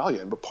just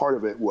rebellion, but part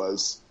of it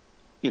was,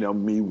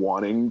 me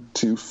wanting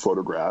to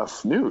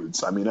photograph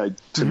nudes. I mean,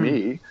 to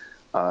me,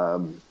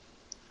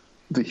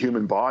 the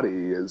human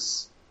body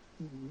is,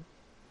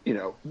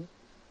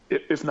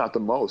 if not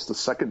the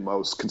second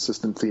most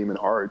consistent theme in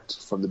art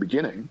from the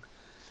beginning.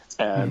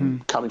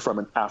 And coming from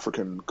an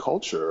African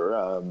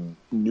culture,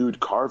 nude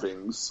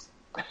carvings,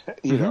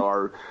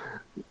 are,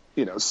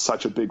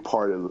 such a big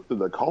part of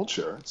the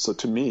culture. So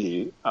to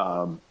me,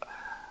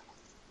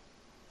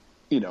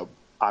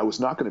 I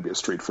was not going to be a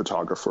street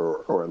photographer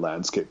or a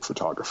landscape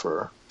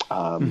photographer.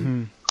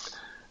 But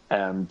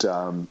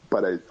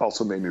it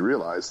also made me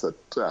realize that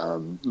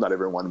not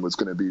everyone was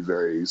going to be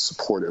very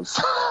supportive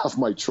of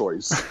my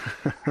choice.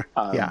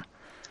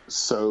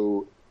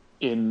 So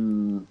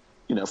from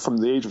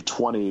the age of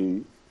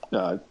 20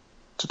 to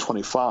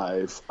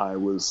 25, I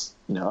was,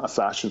 a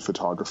fashion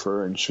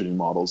photographer and shooting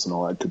models and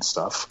all that good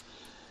stuff.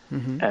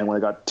 And when I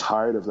got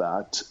tired of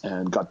that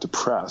and got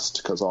depressed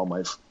because all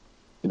my,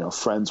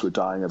 friends were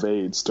dying of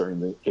AIDS during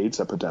the AIDS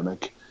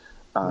epidemic,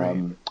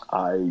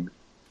 I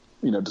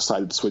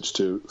decided to switch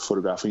to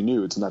photographing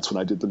nudes. And that's when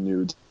I did the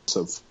nudes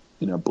of,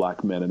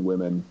 black men and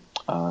women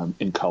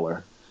in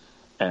color.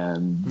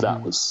 And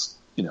that was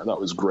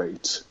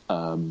great.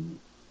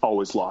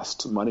 Always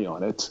lost money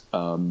on it.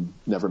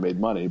 Never made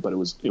money, but it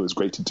was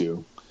great to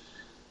do.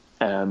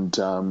 And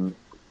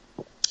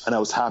I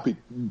was happy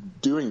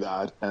doing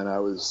that. And I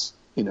was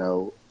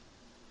going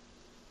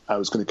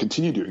to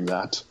continue doing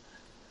that.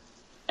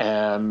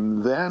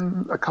 And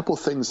then a couple of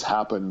things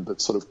happened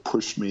that sort of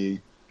pushed me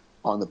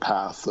on the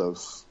path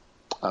of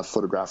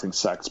photographing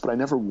sex, but I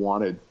never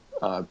wanted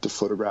to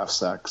photograph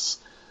sex.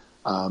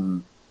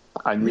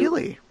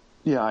 Really?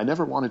 Yeah, I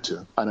never wanted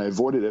to, and I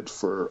avoided it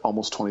for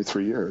almost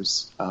 23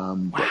 years.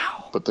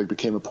 Wow! But there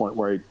became a point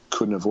where I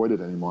couldn't avoid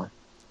it anymore.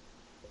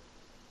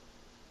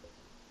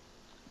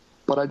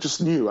 But I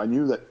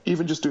knew that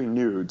even just doing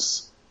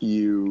nudes,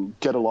 you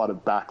get a lot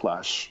of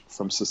backlash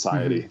from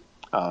society.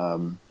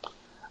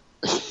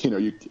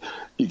 You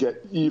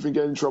even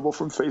get in trouble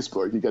from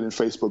Facebook. You get in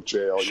Facebook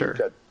jail. Sure.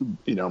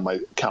 You get, my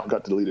account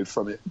got deleted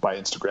from it by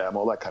Instagram,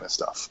 all that kind of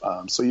stuff.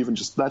 So even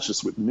that's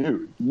just with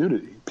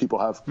nudity. People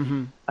have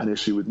an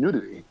issue with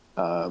nudity.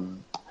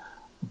 And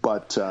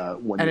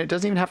it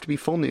doesn't even have to be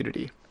full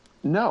nudity.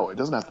 No, it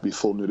doesn't have to be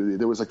full nudity.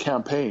 There was a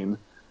campaign,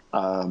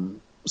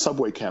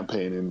 subway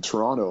campaign in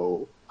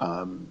Toronto,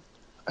 I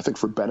think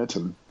for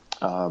Benetton,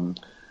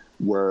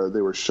 where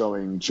they were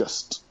showing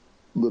just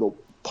little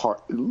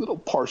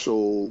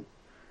partial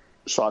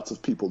shots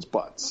of people's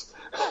butts,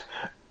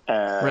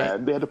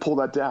 and they had to pull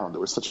that down.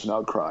 There was such an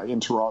outcry in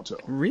Toronto.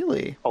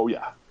 Really? Oh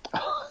yeah.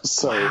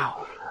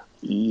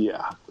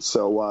 Yeah.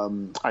 So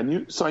I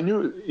knew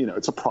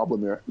it's a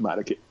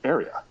problematic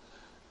area,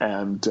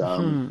 and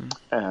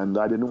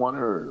I didn't want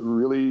to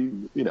really,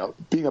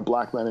 being a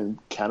black man in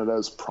Canada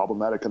is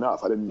problematic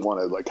enough. I didn't want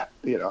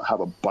to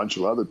have a bunch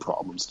of other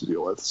problems to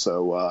deal with.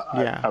 So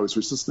I was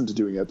resistant to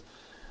doing it,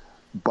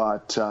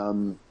 but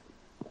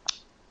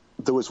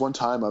there was one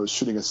time I was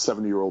shooting a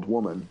 70-year-old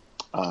woman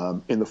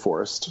in the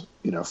forest,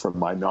 from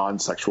my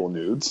non-sexual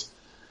nudes.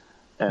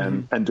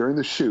 And during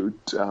the shoot,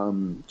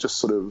 just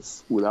sort of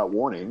without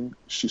warning,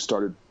 she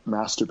started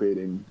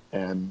masturbating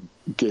and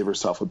gave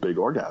herself a big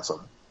orgasm.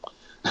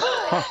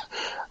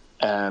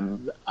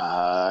 And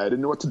I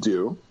didn't know what to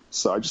do,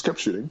 so I just kept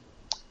shooting.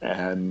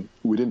 And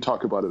we didn't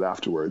talk about it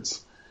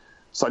afterwards.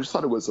 So I just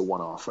thought it was a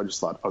one-off. I just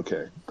thought,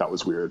 okay, that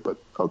was weird, but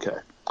okay.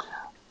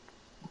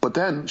 But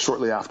then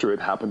shortly after, it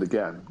happened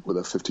again with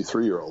a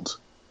 53-year-old.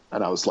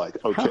 And I was like,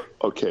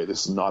 okay,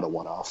 this is not a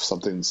one-off.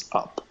 Something's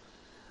up.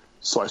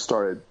 So I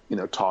started,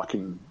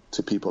 talking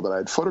to people that I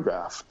had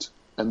photographed.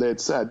 And they had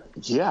said,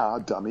 yeah,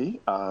 dummy,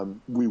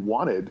 we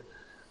wanted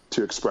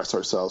to express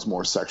ourselves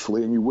more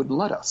sexually and you wouldn't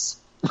let us.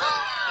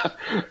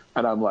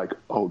 And I'm like,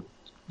 oh,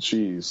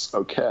 geez,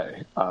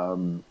 okay.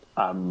 I'm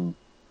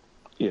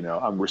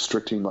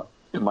restricting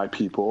my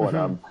people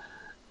and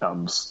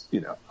I'm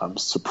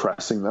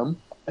suppressing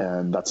them.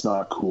 And that's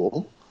not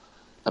cool.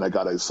 And I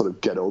got to sort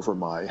of get over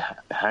my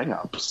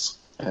hang-ups.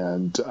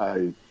 And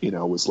I,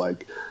 was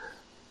like,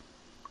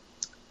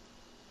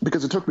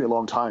 because it took me a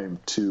long time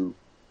to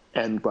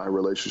end my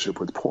relationship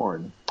with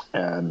porn.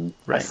 And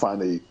I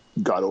finally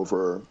got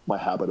over my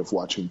habit of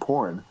watching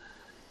porn.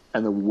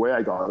 And the way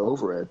I got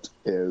over it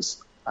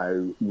is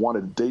I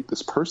wanted to date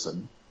this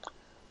person.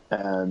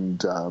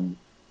 And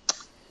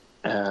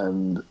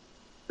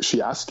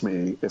she asked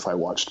me if I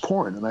watched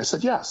porn, and I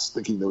said yes,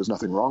 thinking there was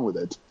nothing wrong with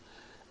it.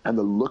 And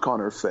the look on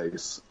her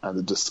face and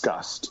the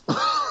disgust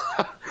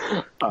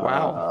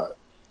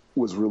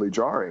was really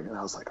jarring. And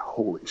I was like,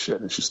 holy shit.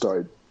 And she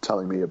started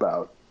telling me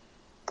about,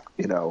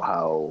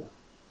 how,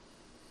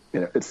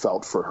 it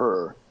felt for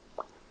her,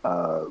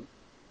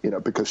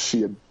 because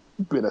she had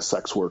been a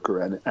sex worker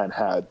and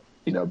had,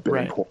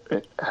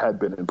 Right.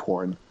 been in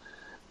porn.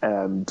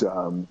 And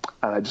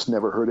I just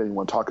never heard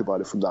anyone talk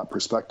about it from that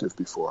perspective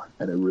before.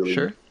 And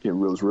Sure. it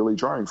was really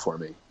jarring for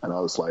me. And I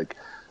was like,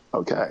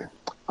 okay.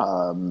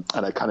 And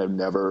I kind of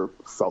never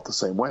felt the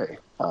same way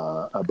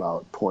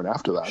about porn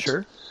after that.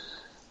 Sure.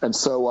 And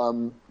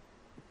so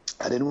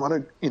I didn't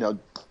want to,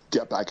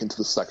 get back into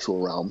the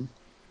sexual realm.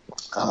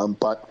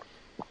 But,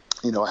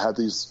 I had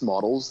these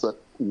models that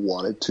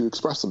wanted to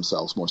express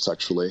themselves more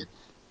sexually.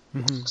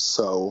 Mm-hmm.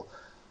 So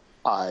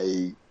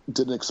I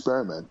did an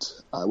experiment.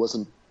 I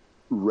wasn't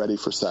ready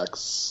for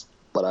sex,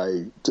 but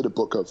I did a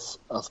book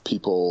of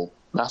people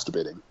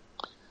masturbating.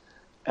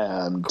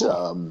 And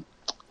Cool.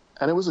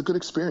 and it was a good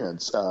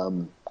experience.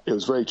 It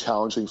was very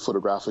challenging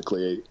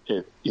photographically.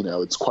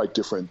 It's quite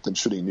different than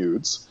shooting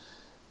nudes.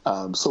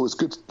 So it was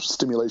good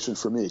stimulation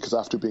for me, because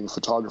after being a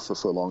photographer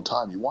for a long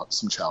time, you want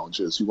some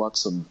challenges. You want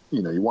some,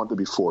 you want to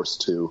be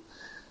forced to,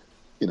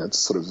 to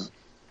sort of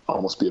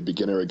almost be a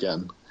beginner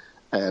again.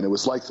 And it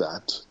was like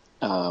that.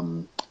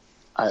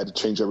 I had to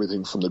change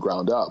everything from the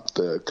ground up.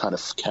 The kind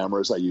of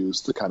cameras I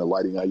used, the kind of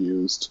lighting I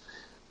used,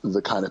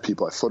 the kind of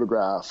people I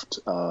photographed,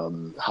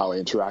 how I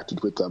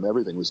interacted with them,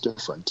 everything was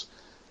different.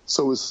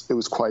 So it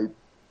was quite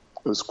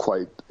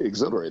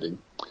exhilarating.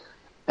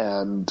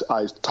 And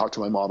I talked to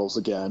my models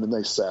again, and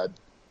they said,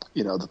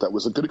 that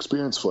was a good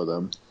experience for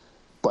them,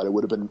 but it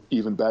would have been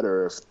even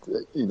better if,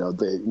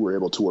 they were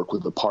able to work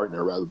with a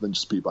partner rather than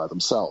just be by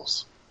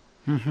themselves.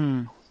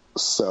 Mm-hmm.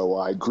 So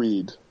I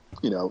agreed,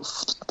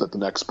 that the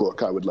next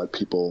book I would let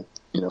people,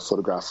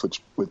 photograph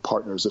with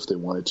partners if they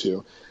wanted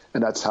to.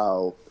 And that's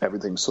how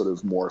everything sort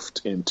of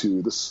morphed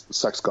into this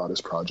Sex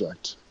Goddess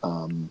project.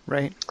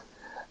 Right.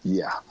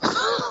 Yeah.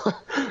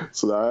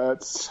 So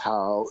that's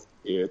how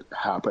it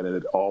happened. And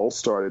it all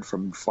started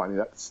from finding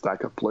that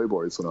stack of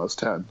Playboys when I was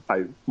 10.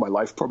 My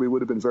life probably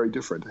would have been very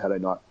different had I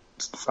not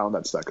found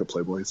that stack of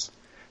Playboys.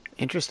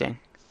 Interesting.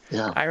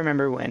 Yeah. I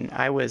remember when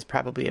I was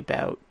probably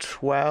about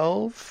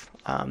 12,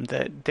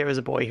 that there was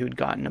a boy who'd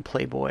gotten a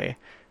Playboy,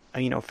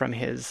 from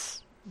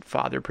his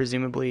father,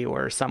 presumably,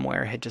 or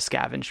somewhere, had just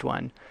scavenged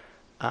one.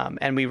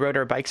 And we rode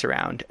our bikes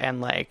around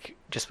and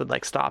just would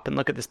stop and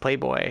look at this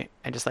Playboy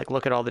and just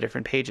look at all the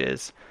different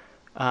pages.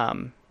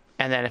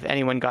 And then if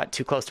anyone got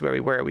too close to where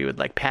we were, we would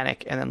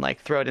panic and then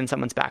throw it in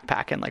someone's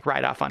backpack and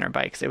ride off on our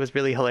bikes. It was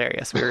really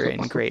hilarious. We were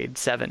in grade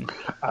 7.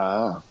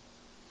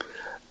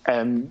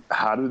 And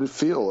how did it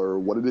feel, or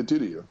what did it do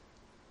to you?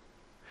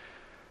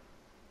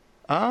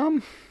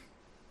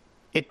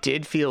 It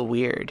did feel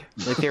weird.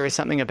 There was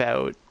something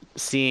about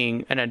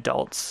seeing an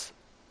adult's,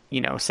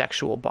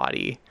 sexual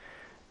body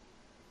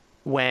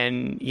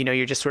when,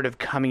 you're just sort of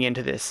coming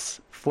into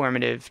this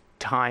formative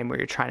time where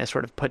you're trying to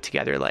sort of put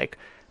together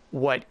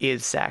what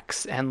is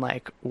sex and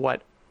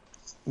what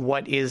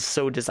is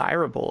so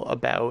desirable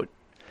about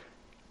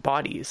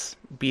bodies,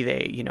 be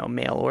they,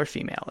 male or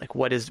female.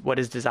 What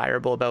is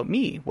desirable about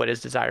me? What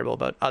is desirable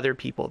about other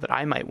people that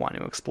I might want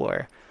to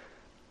explore?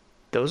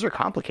 Those are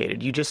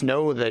complicated. You just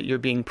know that you're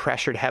being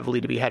pressured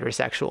heavily to be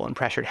heterosexual and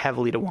pressured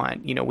heavily to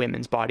want,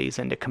 women's bodies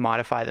and to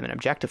commodify them and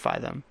objectify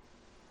them.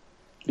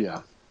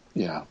 Yeah.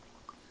 Yeah.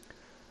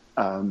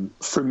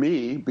 For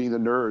me, being the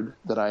nerd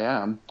that I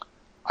am,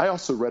 I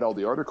also read all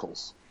the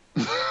articles.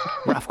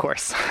 Well, of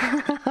course.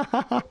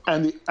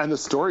 and the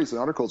stories and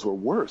articles were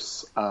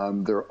worse.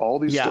 There are all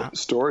these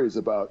stories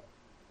about,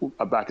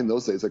 back in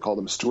those days, I called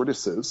them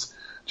stewardesses,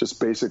 just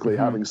basically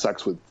having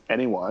sex with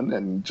anyone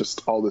and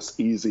just all this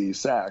easy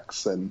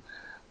sex and,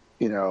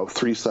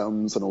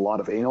 threesomes and a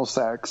lot of anal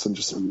sex and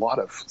just a lot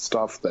of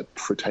stuff that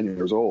for 10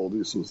 years old,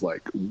 this was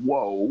like,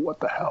 whoa, what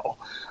the hell?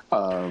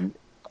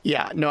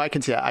 Yeah, no, I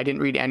can see that. I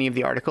didn't read any of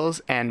the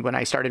articles. And when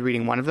I started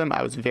reading one of them,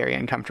 I was very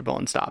uncomfortable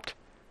and stopped.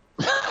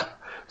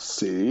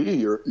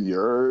 See,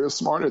 you're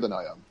smarter than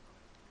I am.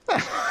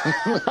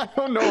 I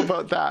don't know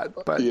about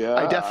that, but yeah.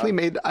 I definitely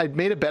made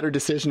a better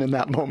decision in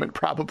that moment,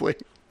 probably.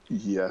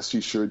 Yes,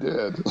 you sure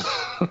did.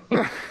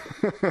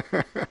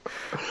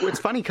 It's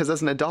funny because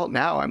as an adult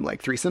now, I'm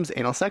like, threesomes,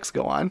 anal sex,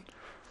 go on.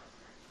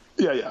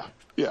 Yeah.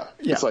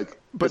 It's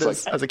but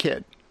as a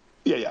kid.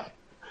 Yeah.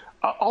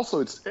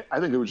 Also, I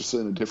think it was just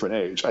in a different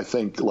age. I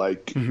think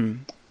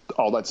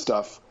all that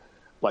stuff,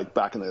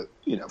 back in the,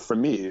 for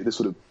me, this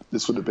would have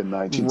been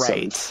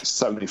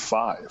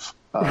 1975.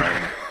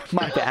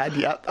 My bad.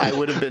 Yep. I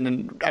would have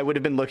been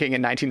looking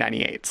in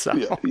 1998. So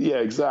yeah,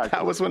 exactly.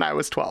 That was when I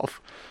was 12.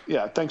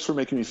 Yeah. Thanks for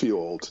making me feel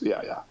old.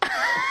 Yeah.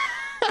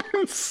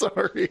 I'm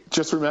sorry.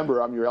 Just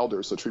remember, I'm your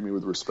elder, so treat me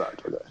with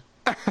respect. Okay.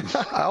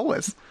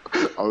 Always.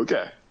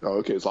 Okay.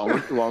 As long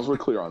as we're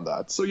clear on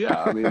that. So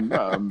yeah, I mean,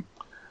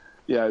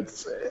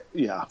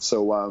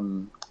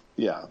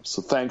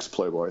 So thanks,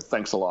 Playboy.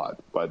 Thanks a lot.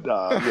 But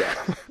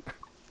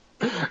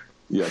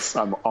yes,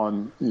 I'm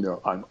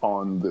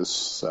on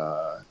this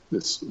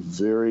this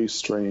very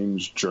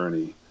strange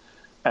journey,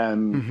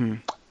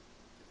 and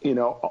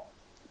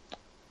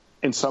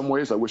in some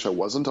ways I wish I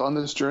wasn't on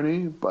this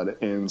journey,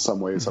 but in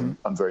some ways I'm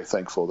very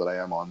thankful that I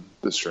am on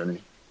this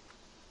journey.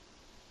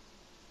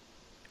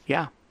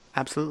 Yeah,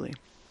 absolutely.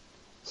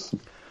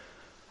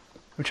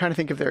 I'm trying to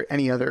think if there are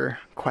any other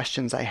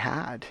questions I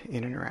had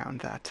in and around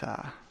that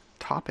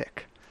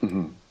topic.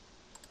 Mm-hmm.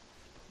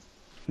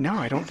 No,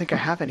 I don't think I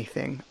have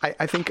anything.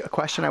 I think a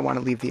question I want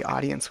to leave the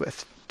audience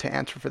with to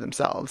answer for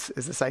themselves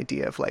is this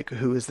idea of like,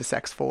 who is the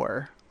sex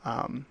for?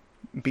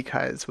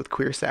 Because with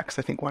queer sex,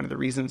 I think one of the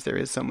reasons there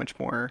is so much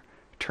more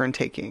turn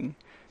taking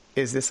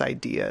is this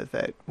idea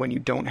that when you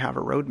don't have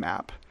a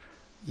roadmap,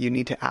 you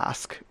need to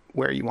ask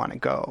where you want to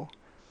go.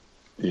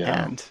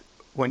 Yeah. And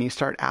when you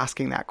start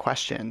asking that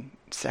question,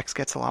 sex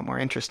gets a lot more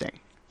interesting.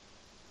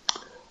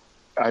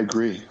 I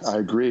agree.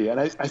 And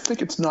I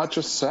think it's not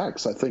just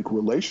sex. I think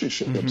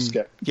relationships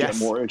get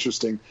more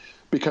interesting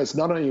because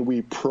not only are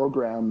we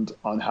programmed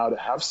on how to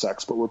have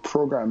sex, but we're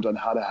programmed on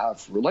how to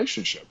have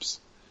relationships.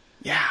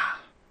 Yeah.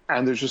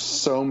 And there's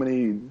just so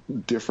many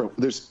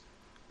there's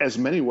as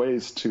many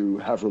ways to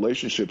have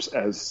relationships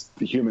as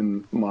the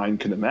human mind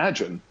can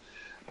imagine,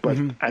 but,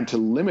 and to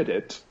limit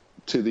it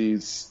to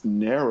these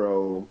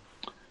narrow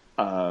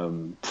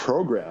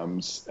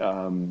programs,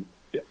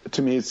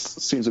 to me, it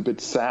seems a bit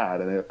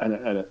sad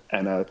and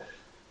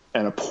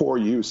a poor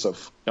use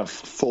of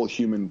full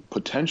human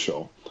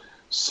potential.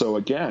 So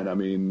again, I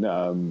mean,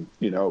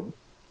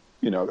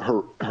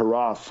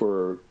 hurrah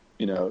for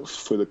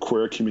the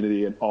queer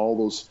community and all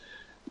those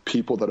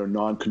people that are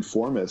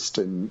nonconformist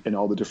in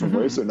all the different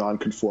ways they're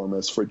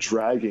nonconformist for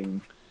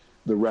dragging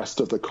the rest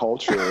of the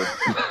culture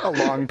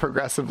along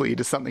progressively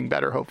to something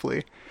better,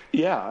 hopefully.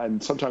 Yeah,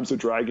 and sometimes they're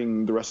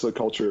dragging the rest of the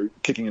culture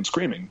kicking and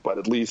screaming, but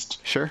at least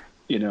sure.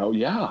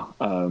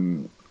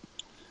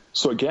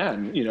 So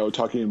again,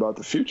 talking about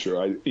the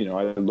future, I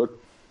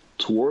look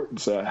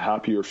towards a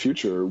happier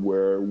future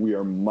where we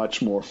are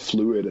much more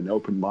fluid and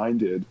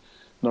open-minded,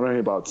 not only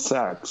about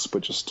sex,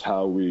 but just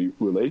how we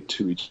relate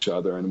to each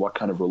other and what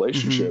kind of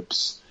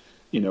relationships,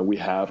 we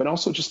have, and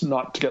also just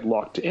not to get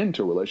locked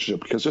into a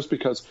relationship, because just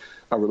because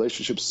a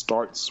relationship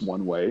starts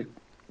one way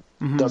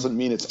doesn't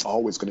mean it's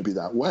always going to be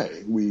that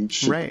way. We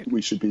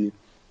should be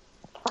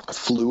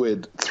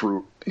fluid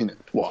through,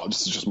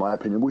 this is just my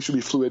opinion. We should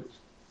be fluid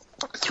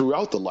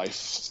throughout the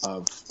life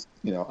of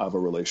a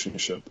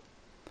relationship.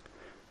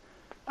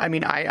 I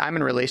mean, I'm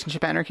a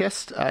relationship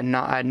anarchist, a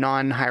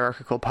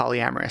non-hierarchical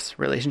polyamorous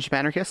relationship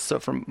anarchist. So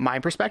from my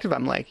perspective,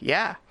 I'm like,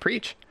 yeah,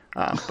 preach.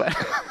 But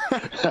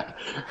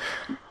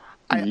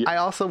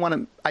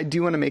I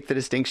do want to make the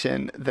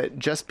distinction that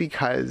just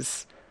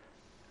because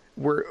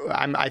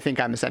I think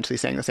I'm essentially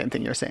saying the same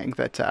thing you're saying,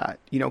 that,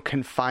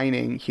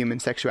 confining human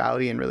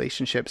sexuality and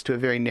relationships to a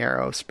very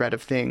narrow spread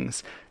of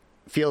things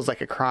feels like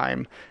a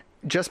crime.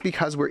 Just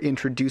because we're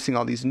introducing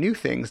all these new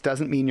things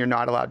doesn't mean you're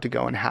not allowed to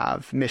go and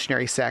have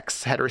missionary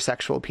sex,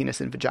 heterosexual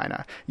penis and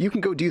vagina. You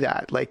can go do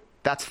that. Like,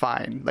 that's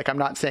fine. Like, I'm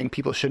not saying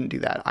people shouldn't do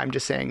that. I'm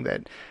just saying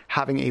that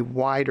having a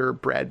wider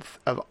breadth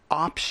of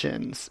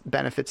options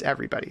benefits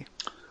everybody.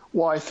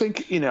 Well, I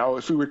think,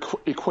 if we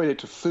equate it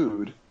to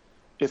food,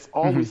 if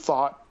all we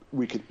thought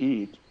we could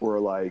eat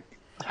were like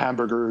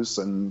hamburgers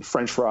and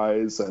French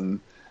fries and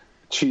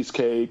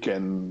cheesecake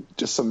and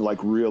just some like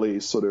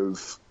really sort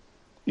of,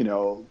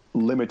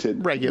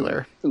 limited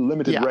regular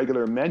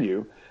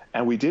menu,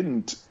 and we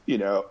didn't,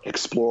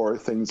 explore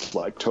things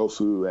like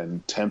tofu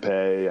and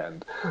tempeh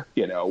and,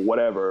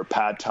 whatever,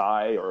 pad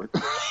thai or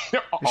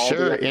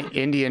sure,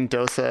 Indian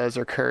dosas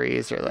or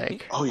curries or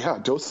like. Oh yeah,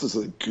 dosa is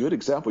a good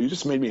example. You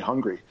just made me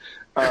hungry.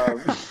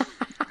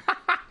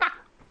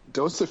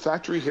 Dosa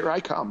Factory, here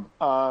I come.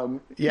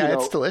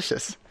 It's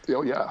delicious.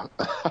 Oh yeah,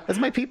 that's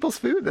my people's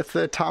food. That's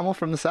the Tamil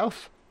from the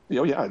south.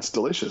 Oh yeah, it's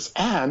delicious.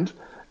 And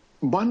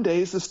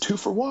Mondays is 2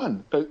 for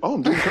 1.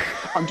 I'm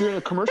doing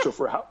a commercial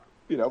for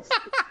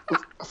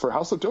for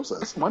House of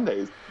Dosas.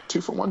 Mondays,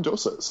 2 for 1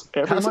 dosas.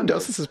 House of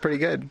Dosas is pretty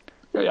good.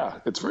 Yeah,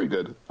 it's very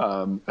good.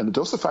 And the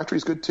Dosa Factory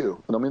is good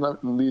too. I don't mean to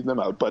leave them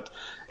out, but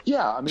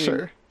yeah, I mean,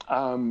 sure.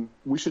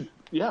 We should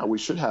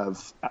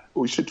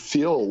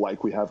feel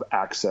like we have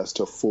access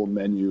to a full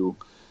menu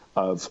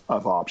of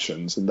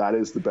options, and that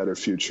is the better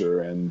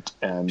future. And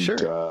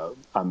sure.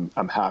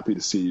 I'm happy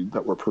to see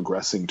that we're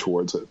progressing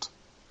towards it.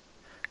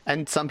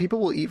 And some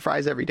people will eat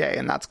fries every day,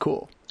 and that's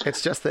cool.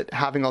 It's just that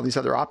having all these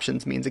other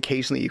options means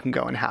occasionally you can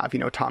go and have,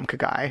 Tom Kha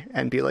Gai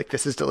and be like,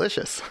 this is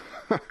delicious.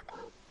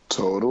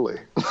 Totally.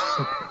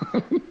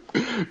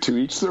 To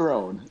each their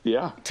own.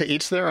 Yeah. To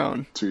each their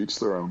own. To each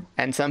their own.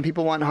 And some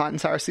people want hot and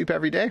sour soup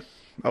every day.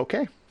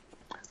 Okay.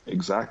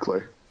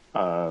 Exactly.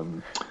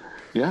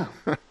 Yeah.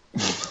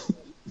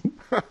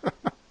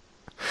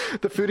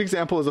 The food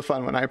example is a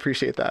fun one. I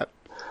appreciate that.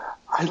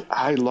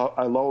 I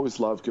always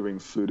love giving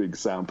food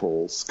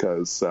examples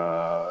because,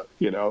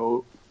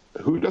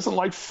 who doesn't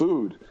like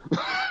food?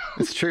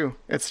 It's true.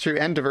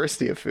 And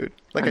diversity of food.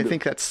 I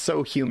think that's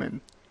so human.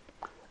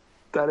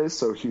 That is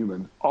so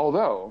human.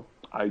 Although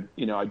I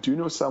do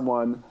know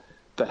someone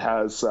that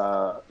has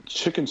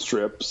chicken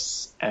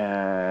strips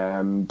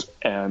and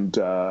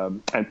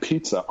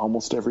pizza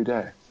almost every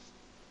day.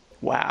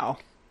 Wow.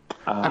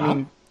 I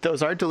mean,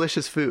 those are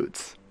delicious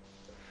foods.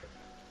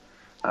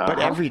 But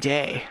every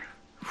day.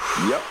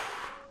 Yep.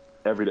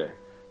 Every day.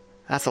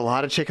 That's a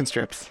lot of chicken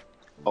strips.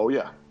 Oh,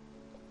 yeah.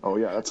 Oh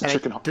yeah, that's a And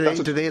chicken.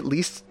 Do they at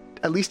least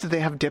do they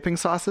have dipping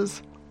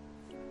sauces?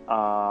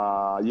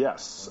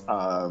 Yes.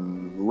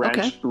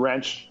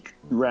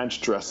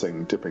 Ranch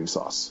dressing dipping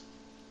sauce.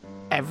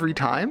 Every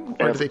time?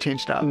 Or do they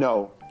change it up?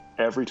 No,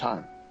 every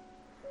time.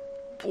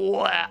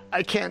 Blah,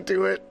 I can't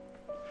do it.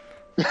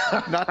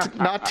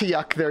 not to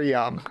yuck their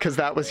yum, because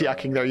that was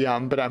yucking their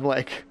yum, but I'm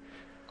like...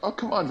 Oh,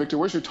 come on, Victor.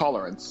 Where's your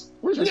tolerance?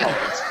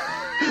 Tolerance?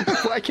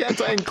 Why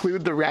can't I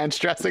include the ranch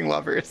dressing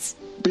lovers?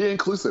 Be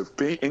inclusive.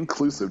 Be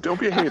inclusive. Don't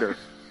be a hater.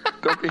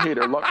 Don't be a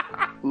hater.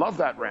 Love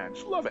that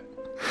ranch. Love it.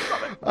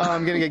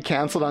 I'm going to get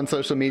canceled on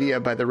social media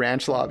by the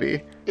ranch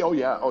lobby. Oh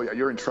yeah.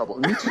 You're in trouble.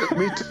 Me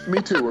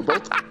too. We're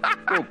both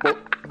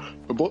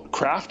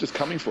Kraft is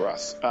coming for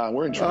us.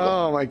 We're in trouble.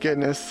 Oh my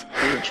goodness.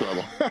 We're in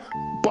trouble.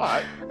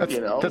 But,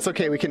 that's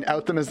okay. We can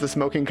out them as the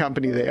smoking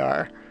company they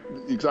are.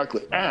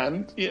 Exactly.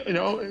 And,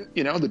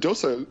 the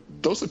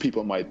DOSA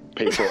people might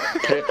pay for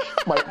it.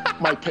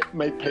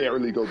 might pay our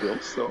legal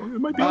bills. So it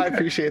might be okay. I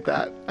appreciate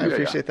that. I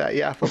appreciate that.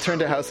 Yeah. We'll turn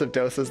to House of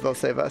Dosas. They'll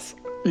save us.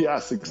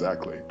 Yes,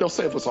 exactly. They'll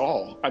save us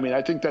all. I mean,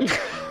 I think that's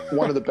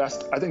one of the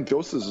best. I think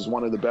Dosas is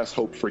one of the best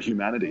hope for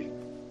humanity.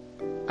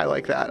 I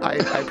like that. I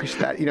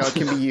appreciate that. It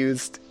can be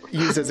used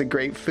as a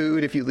great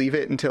food if you leave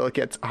it until it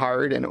gets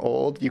hard and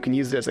old. You can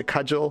use it as a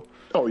cudgel.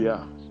 Oh,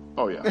 yeah.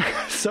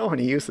 So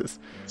many uses.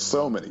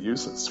 So many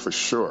uses, for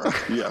sure.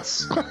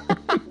 Yes.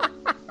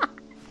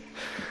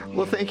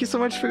 Well, thank you so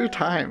much for your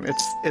time.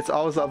 It's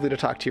always lovely to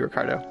talk to you,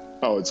 Ricardo.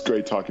 Oh, it's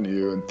great talking to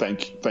you, and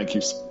thank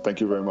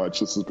you very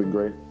much. This has been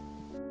great.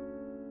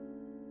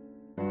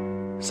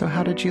 So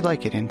how did you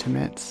like it,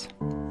 Intimates?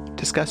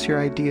 Discuss your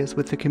ideas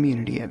with the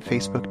community at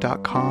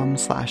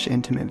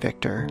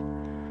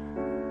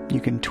facebook.com/IntimateVictor. You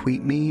can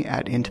tweet me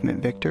at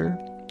IntimateVictor.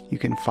 You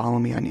can follow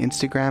me on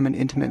Instagram at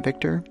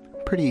IntimateVictor.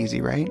 Pretty easy,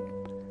 right?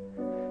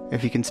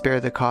 If you can spare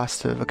the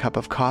cost of a cup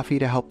of coffee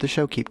to help the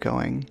show keep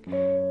going,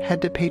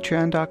 head to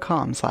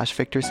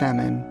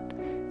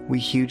patreon.com/VictorSalmon. We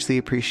hugely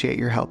appreciate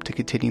your help to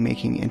continue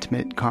making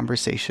intimate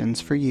conversations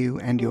for you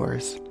and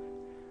yours.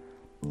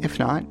 If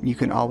not, you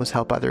can always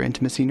help other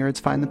intimacy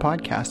nerds find the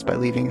podcast by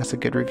leaving us a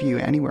good review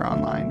anywhere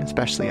online,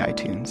 especially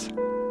iTunes.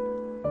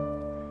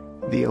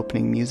 The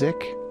opening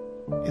music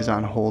is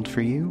On Hold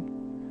for You,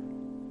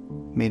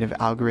 made of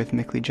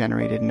algorithmically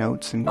generated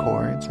notes and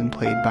chords and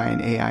played by an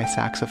AI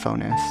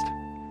saxophonist.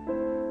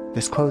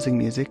 This closing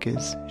music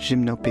is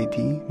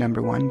Gymnopédie No.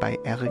 1 by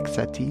Eric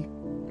Satie.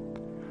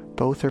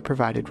 Both are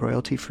provided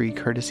royalty-free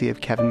courtesy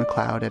of Kevin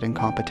MacLeod at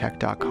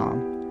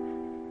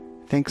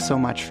Incompetech.com. Thanks so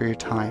much for your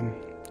time,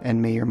 and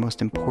may your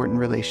most important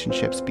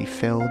relationships be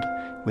filled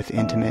with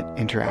intimate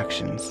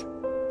interactions.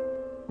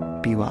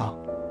 Be well.